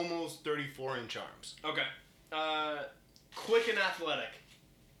 33, almost 34-inch arms. Okay. Quick and athletic.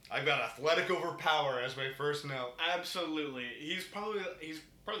 I've got athletic over power as my first note. Absolutely. He's probably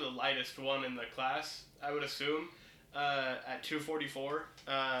the lightest one in the class, I would assume, at 244.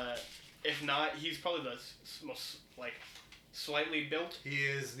 If not, he's probably the most, like, slightly built. He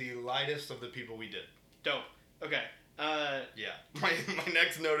is the lightest of the people we did. Dope. Okay. Yeah. My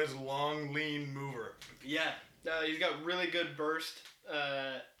next note is long, lean mover. Yeah. He's got really good burst,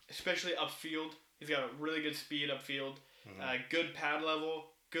 especially upfield. He's got a really good speed upfield. Mm-hmm. Good pad level.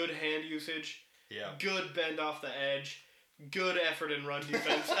 Good hand usage. Yeah. Good bend off the edge. Good effort in run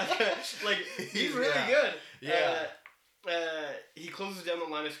defense. Like, he's really good. Yeah. He closes down the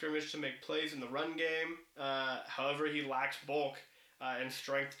line of scrimmage to make plays in the run game. However, he lacks bulk. and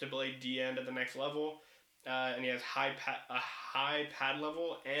strength to play D end at the next level. And he has a high pad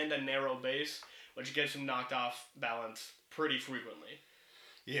level and a narrow base, which gets him knocked off balance pretty frequently.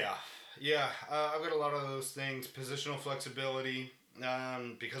 Yeah. I've got a lot of those things. Positional flexibility,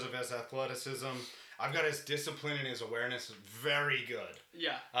 because of his athleticism. I've got his discipline and his awareness very good.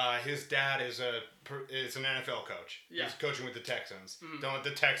 Yeah. His dad is an NFL coach. Yeah. He's coaching with the Texans. Don't let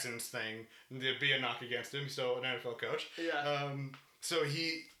the Texans thing be a knock against him. So an NFL coach. Yeah. So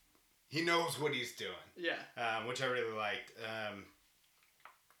he knows what he's doing. Yeah. Which I really liked.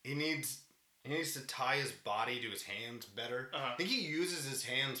 He needs to tie his body to his hands better. I think he uses his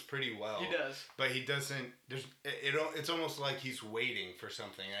hands pretty well. He does. But he doesn't. It's almost like he's waiting for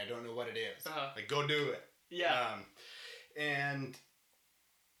something. I don't know what it is. Like, go do it. Yeah. And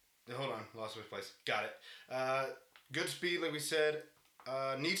hold on, lost my place. Got it. Good speed, like we said.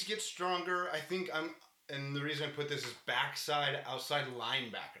 Needs to get stronger. I think and the reason I put this is backside, outside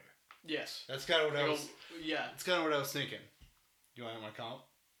linebacker. Yes. That's kind of what I was. Yeah. That's kind of what I was thinking. You want my comp?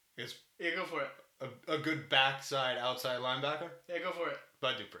 Yeah, go for it. A good backside, outside linebacker? Yeah, go for it.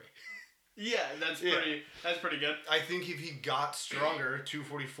 Bud Dupree. Yeah, that's pretty good. I think if he got stronger,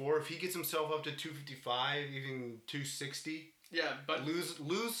 244, if he gets himself up to 255, even 260, yeah, but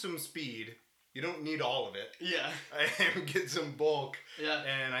lose some speed. You don't need all of it. Yeah. And get some bulk. Yeah.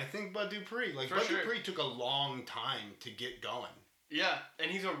 And I think Bud Dupree, Dupree took a long time to get going. Yeah, and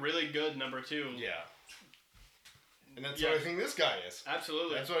he's a really good number 2. Yeah. And that's what I think this guy is.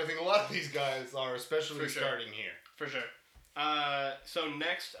 Absolutely. That's what I think a lot of these guys are, especially starting here. For sure. So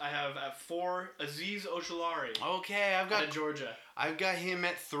next I have at 4 Azeez Ojulari. Okay, I've got Georgia. I've got him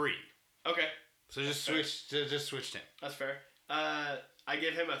at 3. Okay. So just switched him. That's fair. I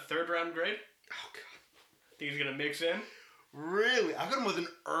give him a 3rd round grade. Oh god. Think he's gonna mix in? Really? I got him with an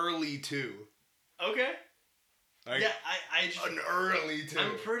early 2. Okay. Like, yeah, I just an early 2.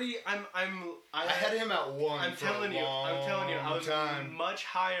 I had him at 1. I'm telling you, I was much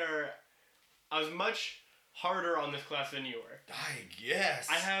higher. I was much harder on this class than you were. I guess.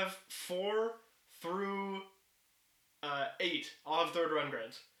 I have 4 through 8. All have 3rd round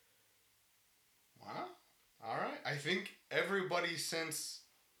grades. Wow. All right. I think everybody since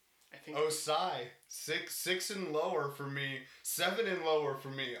Osai, 6 and lower for me, 7 and lower for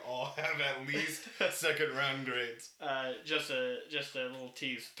me, all have at least 2nd round grades. Just a little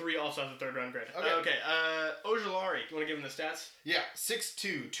tease. 3 also has a 3rd round grade. Okay. Ojulari, you want to give him the stats? Yeah,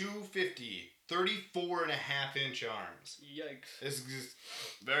 6'2", 250, 34 and a half inch arms. Yikes. This is just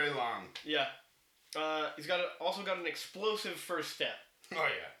very long. Yeah. He's also got an explosive first step. Oh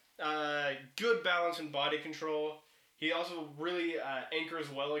yeah. Good balance and body control. He also really anchors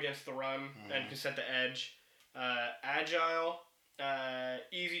well against the run and can set the edge. Agile,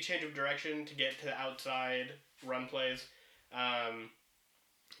 easy change of direction to get to the outside run plays.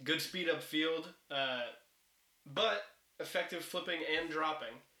 Good speed upfield, but effective flipping and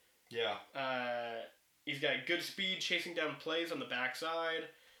dropping. Yeah. He's got good speed chasing down plays on the backside.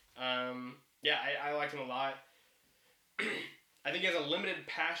 I liked him a lot. I think he has a limited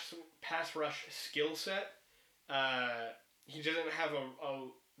pass rush skill set. He doesn't have a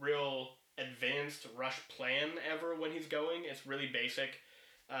real advanced rush plan ever when he's going. It's really basic,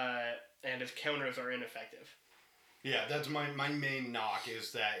 and his counters are ineffective. Yeah, that's my main knock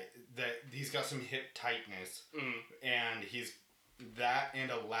is that he's got some hip tightness, and he's that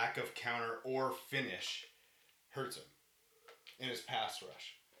and a lack of counter or finish hurts him in his pass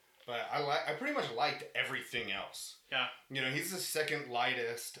rush. But I pretty much liked everything else. Yeah. You know, he's the 2nd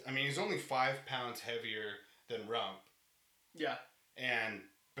lightest. I mean, he's only 5 pounds heavier than Rump. Yeah.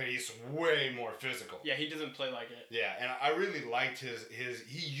 But he's way more physical. Yeah, he doesn't play like it. Yeah, and I really liked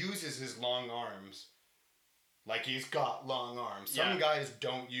he uses his long arms like he's got long arms. Some guys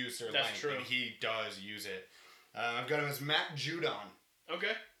don't use their length. True. And he does use it. I've got him as Matt Judon.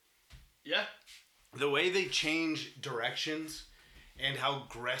 Okay. Yeah. The way they change directions and how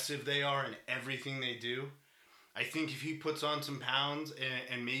aggressive they are in everything they do, I think if he puts on some pounds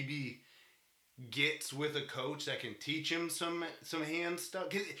and maybe gets with a coach that can teach him some hand stuff.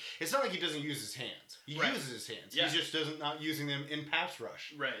 'Cause it's not like he doesn't use his hands. He uses his hands. Yeah. He just doesn't not using them in pass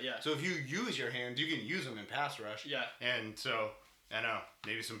rush. Right, yeah. So if you use your hands, you can use them in pass rush. Yeah. And so, I know,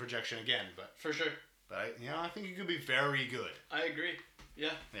 maybe some projection again, but... For sure. But, I think he could be very good. I agree.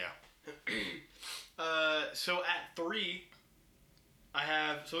 Yeah. Yeah. So at 3, I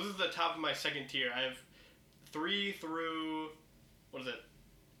have... So this is the top of my 2nd tier. I have 3 through...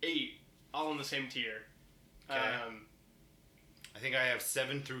 8. All in the same tier. Okay. I think I have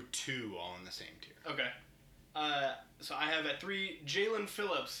 7 through 2 all in the same tier. Okay. So I have at 3, Jalen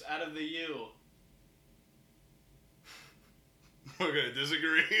Phillips out of the U. We're gonna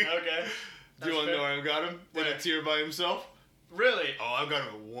disagree. Okay. Do you want to know where I've got him? In a Where? tier by himself? Really? Oh, I've got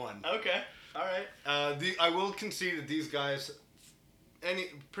him at 1. Okay. All right. I will concede that these guys,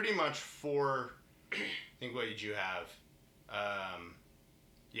 pretty much 4. I think what did you have?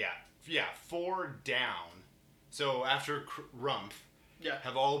 4 down. So after Rumpf, Yeah.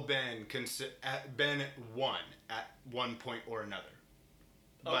 have all been been 1 at one point or another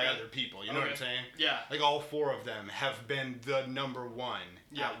by Okay. other people. You know what I'm saying? Yeah. Like all 4 of them have been the number 1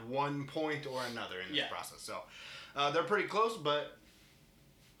 Yeah. at one point or another in this Yeah. process. So they're pretty close, but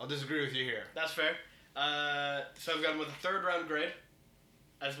I'll disagree with you here. That's fair. So I've got him with a 3rd round grade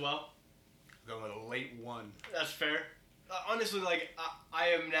as well. Going with a late 1. That's fair. Honestly, like, I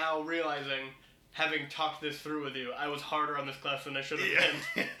am now realizing, having talked this through with you, I was harder on this class than I should have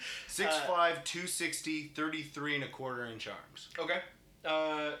been. 6'5", 260, 33 and a quarter inch arms. Okay.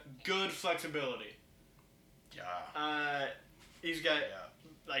 Good flexibility. Yeah. He's got,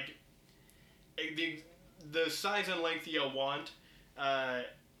 like, the size and length you want.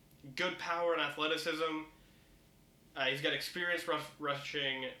 Good power and athleticism. He's got experience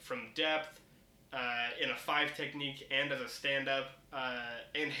rushing from depth, in a 5 technique and as a stand-up,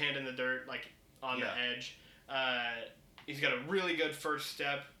 and hand in the dirt, like, on the edge. He's got a really good first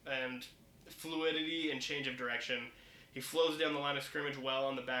step and fluidity and change of direction. He flows down the line of scrimmage well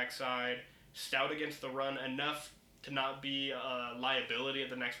on the backside, stout against the run, enough to not be a liability at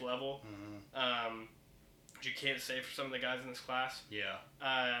the next level, which you can't say for some of the guys in this class. Yeah.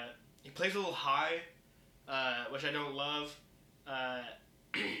 He plays a little high, which I don't love.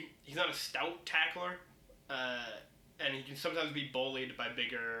 He's not a stout tackler, and he can sometimes be bullied by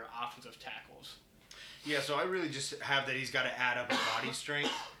bigger offensive tackles. Yeah, so I really just have that he's got to add up his body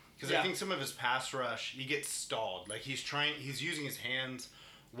strength. Because I think some of his pass rush, he gets stalled. Like, he's using his hands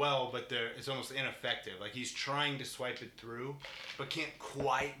well, but it's almost ineffective. Like, he's trying to swipe it through, but can't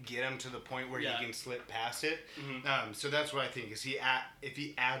quite get him to the point where he can slip past it. Mm-hmm. So that's what I think, is if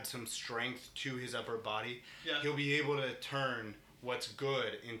he adds some strength to his upper body, he'll be able to turn what's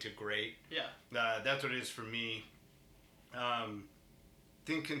good into great. Yeah. That's what it is for me.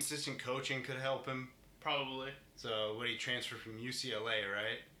 Think consistent coaching could help him. Probably. So, he transferred from UCLA,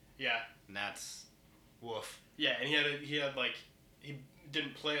 right? Yeah. And that's woof. Yeah, and he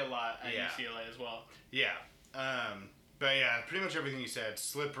didn't play a lot at UCLA as well. Yeah. But yeah, pretty much everything you said.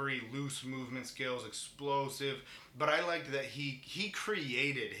 Slippery, loose movement skills, explosive. But I liked that he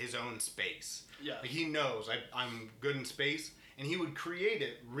created his own space. Yeah. Like, he knows I'm good in space, and he would create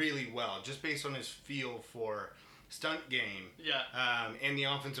it really well, just based on his feel for stunt game. Yeah. And the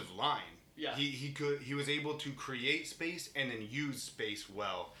offensive line. Yeah. He was able to create space and then use space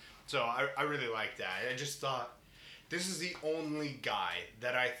well. So I really like that. I just thought this is the only guy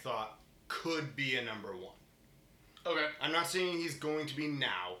that I thought could be a number 1. Okay. I'm not saying he's going to be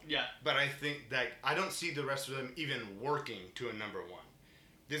now. Yeah. But I think that I don't see the rest of them even working to a number 1.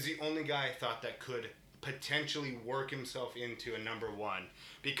 This is the only guy I thought that could potentially work himself into a number 1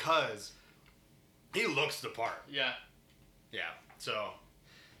 because he looks the part. Yeah. Yeah. So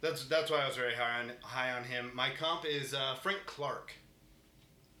that's why I was very high on him. My comp is Frank Clark.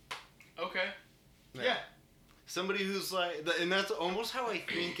 Okay. Yeah. Somebody who's like, and that's almost how I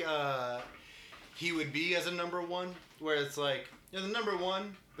think he would be as a number 1, where it's like, you're the number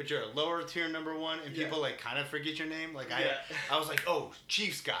 1, but you're a lower tier number 1, and people like kind of forget your name. Like I was like, oh,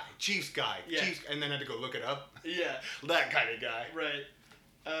 Chiefs guy, Chiefs, and then I had to go look it up. Yeah. That kind of guy. Right.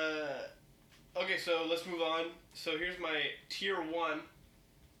 Okay, so let's move on. So here's my tier 1.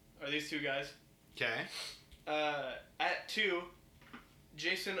 Are these 2 guys? Okay. At 2,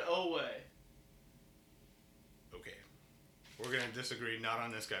 Jason Owe. Okay. We're going to disagree not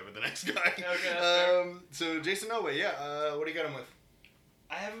on this guy, but the next guy. Okay, that's fair. So Jason Owe, yeah. What do you got him with?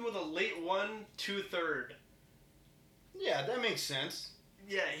 I have him with a late 1, 2 3rd. Yeah, that makes sense.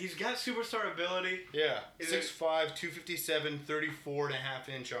 Yeah, he's got superstar ability. Yeah. 6'5", 257, 34 and a half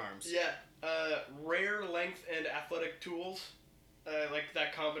inch arms. Yeah. Rare length and athletic tools. Like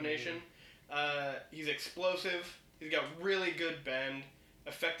that combination. He's explosive. He's got really good bend,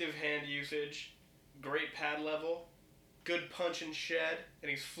 effective hand usage, great pad level, good punch and shed,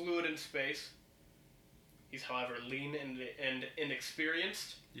 and he's fluid in space. He's, however, lean and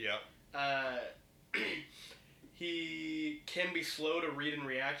inexperienced. Yep. He can be slow to read and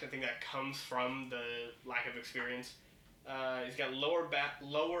react. I think that comes from the lack of experience. He's got lower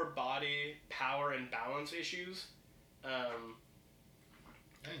body power and balance issues.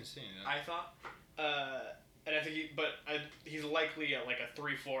 I didn't see that. I thought. And I think he's likely at like a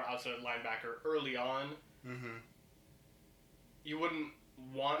 3-4 outside linebacker early on. Mm-hmm. You wouldn't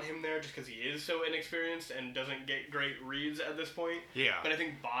want him there just because he is so inexperienced and doesn't get great reads at this point. Yeah. But I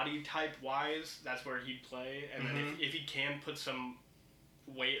think body type wise, that's where he'd play. And then if he can put some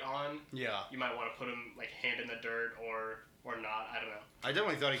weight on, you might want to put him like hand in the dirt or not. I don't know. I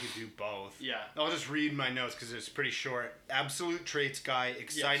definitely thought he could do both. Yeah. I'll just read my notes because it's pretty short. Absolute traits guy,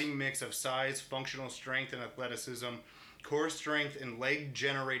 exciting mix of size, functional strength, and athleticism. Core strength and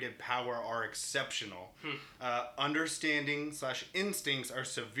leg-generated power are exceptional. Understanding / instincts are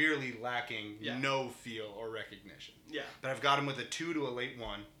severely lacking. No feel or recognition. Yeah. But I've got him with a 2 to a late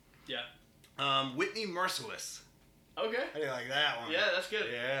 1. Yeah. Whitney Merciless. Okay. How do you like that one? Yeah, that's good.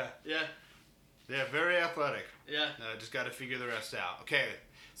 Yeah. Yeah. Yeah, very athletic. Yeah. Just got to figure the rest out. Okay,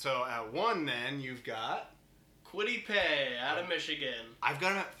 so at 1 then, you've got... Kwity Paye out of Michigan. I've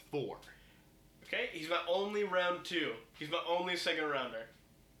got him at 4. Okay, he's my only round 2. He's my only second rounder.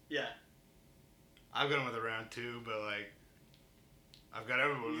 Yeah. I've got him with a round 2, but like... I've got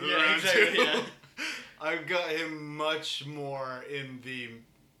everyone with a Yeah, round exactly, 2. yeah. I've got him much more in the...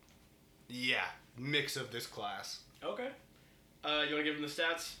 mix of this class. Okay. You want to give him the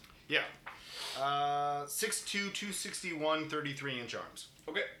stats? Yeah. 6'2", 261, 33-inch arms.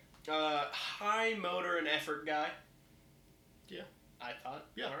 Okay. High motor and effort guy. Yeah, I thought.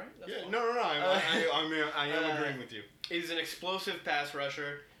 Yeah. All right. That's Yeah. fine. No. I am agreeing with you. He's an explosive pass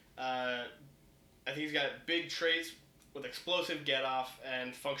rusher. I think he's got big traits with explosive get-off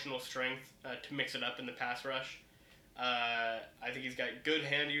and functional strength to mix it up in the pass rush. I think he's got good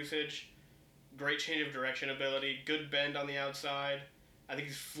hand usage, great change of direction ability, good bend on the outside. I think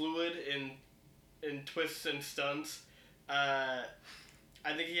he's fluid in twists and stunts.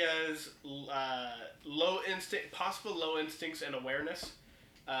 I think he has possible low instincts and awareness.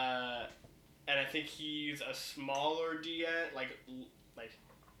 And I think he's a smaller D end, like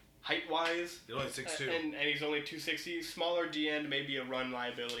height-wise. He's only 6'2". And he's only 260. Smaller D end, maybe a run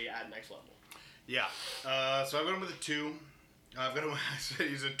liability at next level. Yeah. So I've got him with a 2. I've got him. I said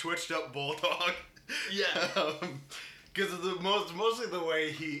he's a twitched-up bulldog. Yeah. Because of mostly the way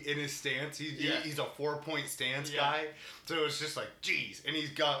in his stance, he's a 4-point stance guy. So it's just like, geez, and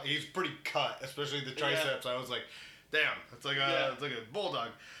he's pretty cut, especially the triceps. I was like, damn, it's like a bulldog.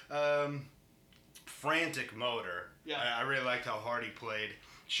 Frantic motor. Yeah. I really liked how hard he played.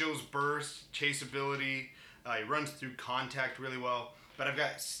 Shows burst, chase ability. He runs through contact really well. But I've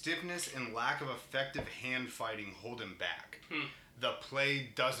got stiffness and lack of effective hand fighting hold him back. The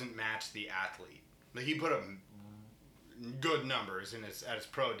play doesn't match the athlete. Like, he put up good numbers at his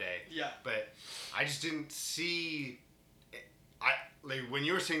pro day. Yeah. But I just didn't see... when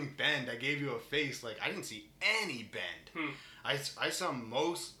you were saying bend, I gave you a face. Like, I didn't see any bend. I saw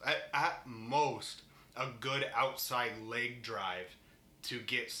at most a good outside leg drive to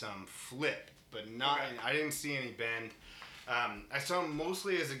get some flip, but not. Okay. I didn't see any bend. I saw him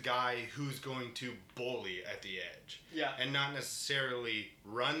mostly as a guy who's going to bully at the edge. Yeah. And not necessarily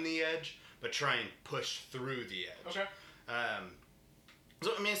run the edge, but try and push through the edge. Okay.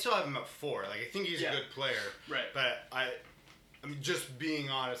 So I still have him at 4. Like, I think he's a good player. Right. But I'm just being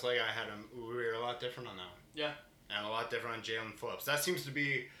honest. Like, I had him. We were a lot different on that one. Yeah. And a lot different on Jalen Phillips. That seems to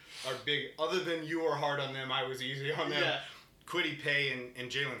be our big. Other than you were hard on them, I was easy on them. Yeah. Kwity Paye and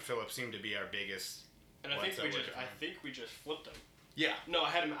Jalen Phillips seem to be our biggest. And I think we just flipped them. Yeah. No, I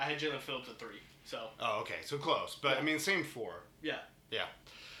had Jalen Phillips at 3. So. Oh, okay. So close, but same 4. Yeah. Yeah.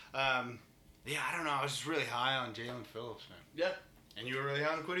 Yeah, I don't know. I was just really high on Jalen Phillips, man. Yeah. And you were really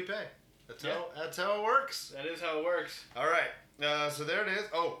high on Kwity Paye. That's how it works. That is how it works. All right. So there it is.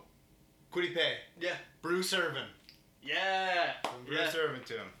 Oh, Kwity Paye. Yeah. Bruce Irvin. Yeah. From Bruce Irvin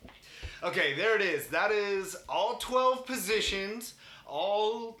to him. Okay, there it is. That is all 12 positions.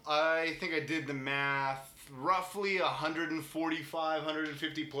 I think I did the math, roughly 145,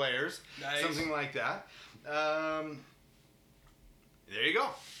 150 players. Nice. Something like that. There you go.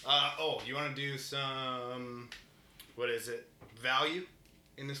 You want to do some, value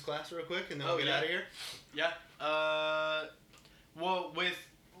in this class real quick, and then we'll get out of here? Yeah. Well, with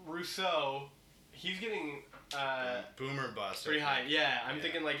Rousseau, he's getting... boomer bust. Pretty high. Yeah, I'm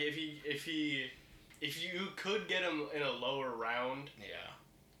thinking, like, if you could get him in a lower round... Yeah.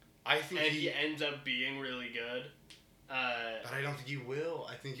 I think he ends up being really good... but I don't think he will.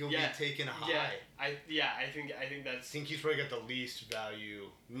 I think he'll be taken high. Yeah, I think that's... I think he's probably got the least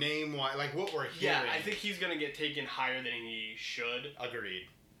value name-wise, like what we're hearing. Yeah, I think he's gonna get taken higher than he should. Agreed.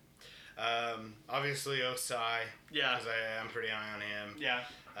 Obviously Osai. Yeah. Because I am pretty high on him. Yeah.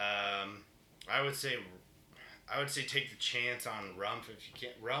 I would say take the chance on Rumpf if you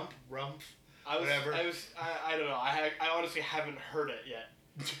can't. Rumpf. Whatever. I don't know. I honestly haven't heard it yet.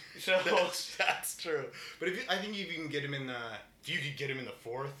 So that's true. But I think if you can get him in if you could get him in the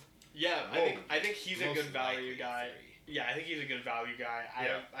 4th. Yeah, I think he's a good value guy. 3. Yeah, I think he's a good value guy.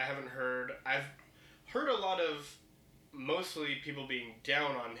 Yeah. I haven't heard. I've heard a lot of mostly people being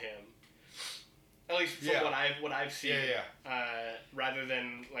down on him. At least from what I've seen. Rather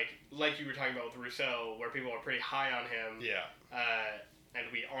than like you were talking about with Rousseau, where people are pretty high on him. Yeah. And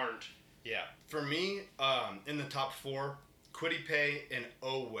we aren't. Yeah. For me, in the top 4, Quiddipay and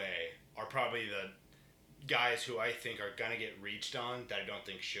Owe are probably the guys who I think are gonna get reached on that I don't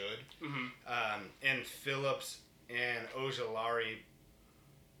think should. Mm-hmm. And Phillips and Ojolari.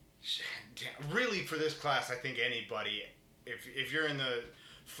 Really, for this class, I think anybody, if you're in the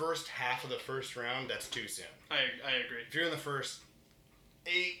first half of the first round, that's too soon. I agree. If you're in the first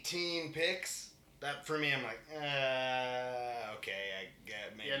 18 picks, that for me, I'm like, okay, I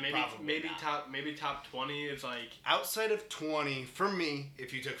get maybe top 20 is like outside of 20 for me.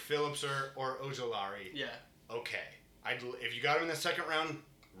 If you took Phillips or Ojolari, okay. If you got him in the second round,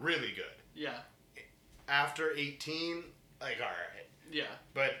 really good. Yeah. After 18, like all right. Yeah.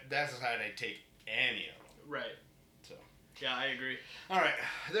 But that's how I'd take any of them. Right. So. Yeah, I agree. All right,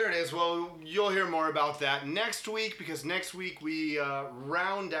 there it is. Well, you'll hear more about that next week, because next week we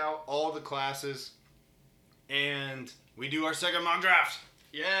round out all the classes and we do our second mock draft.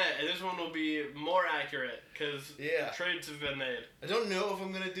 Yeah, and this one will be more accurate because trades have been made. I don't know if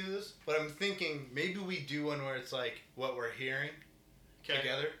I'm going to do this, but I'm thinking maybe we do one where it's like what we're hearing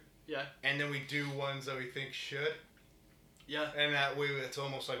together. Yeah. And then we do ones that we think should. Yeah. And that way it's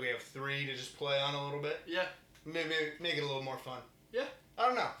almost like we have 3 to just play on a little bit. Yeah. Maybe make it a little more fun. Yeah. I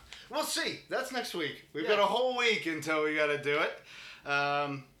don't know. We'll see. That's next week. We've got a whole week until we got to do it.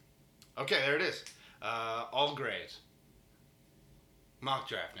 Okay, there it is. All grades. Mock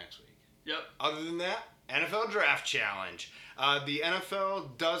draft next week. Yep. Other than that, NFL Draft Challenge. The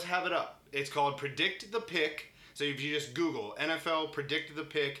NFL does have it up. It's called Predict the Pick. So if you just Google NFL Predict the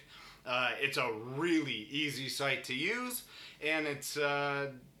Pick, it's a really easy site to use. And it's,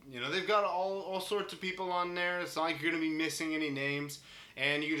 they've got all sorts of people on there. It's not like you're going to be missing any names.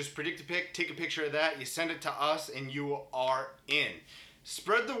 And you can just predict a pick, take a picture of that, you send it to us, and you are in.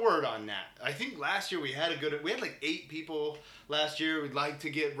 Spread the word on that. I think last year we had like 8 people last year. We'd like to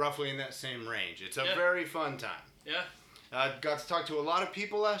get roughly in that same range. It's a very fun time. Yeah. Got to talk to a lot of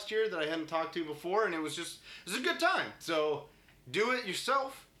people last year that I hadn't talked to before, and it was a good time. So do it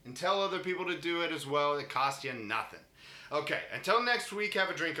yourself and tell other people to do it as well. It costs you nothing. Okay, until next week, have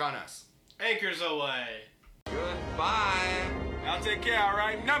a drink on us. Anchors away. Goodbye. I'll take care, all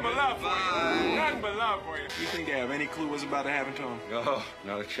right? Nothing but love for you. Nothing but love for you. You think they have any clue what's about to happen to them? Oh,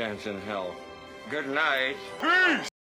 not a chance in hell. Good night. Peace!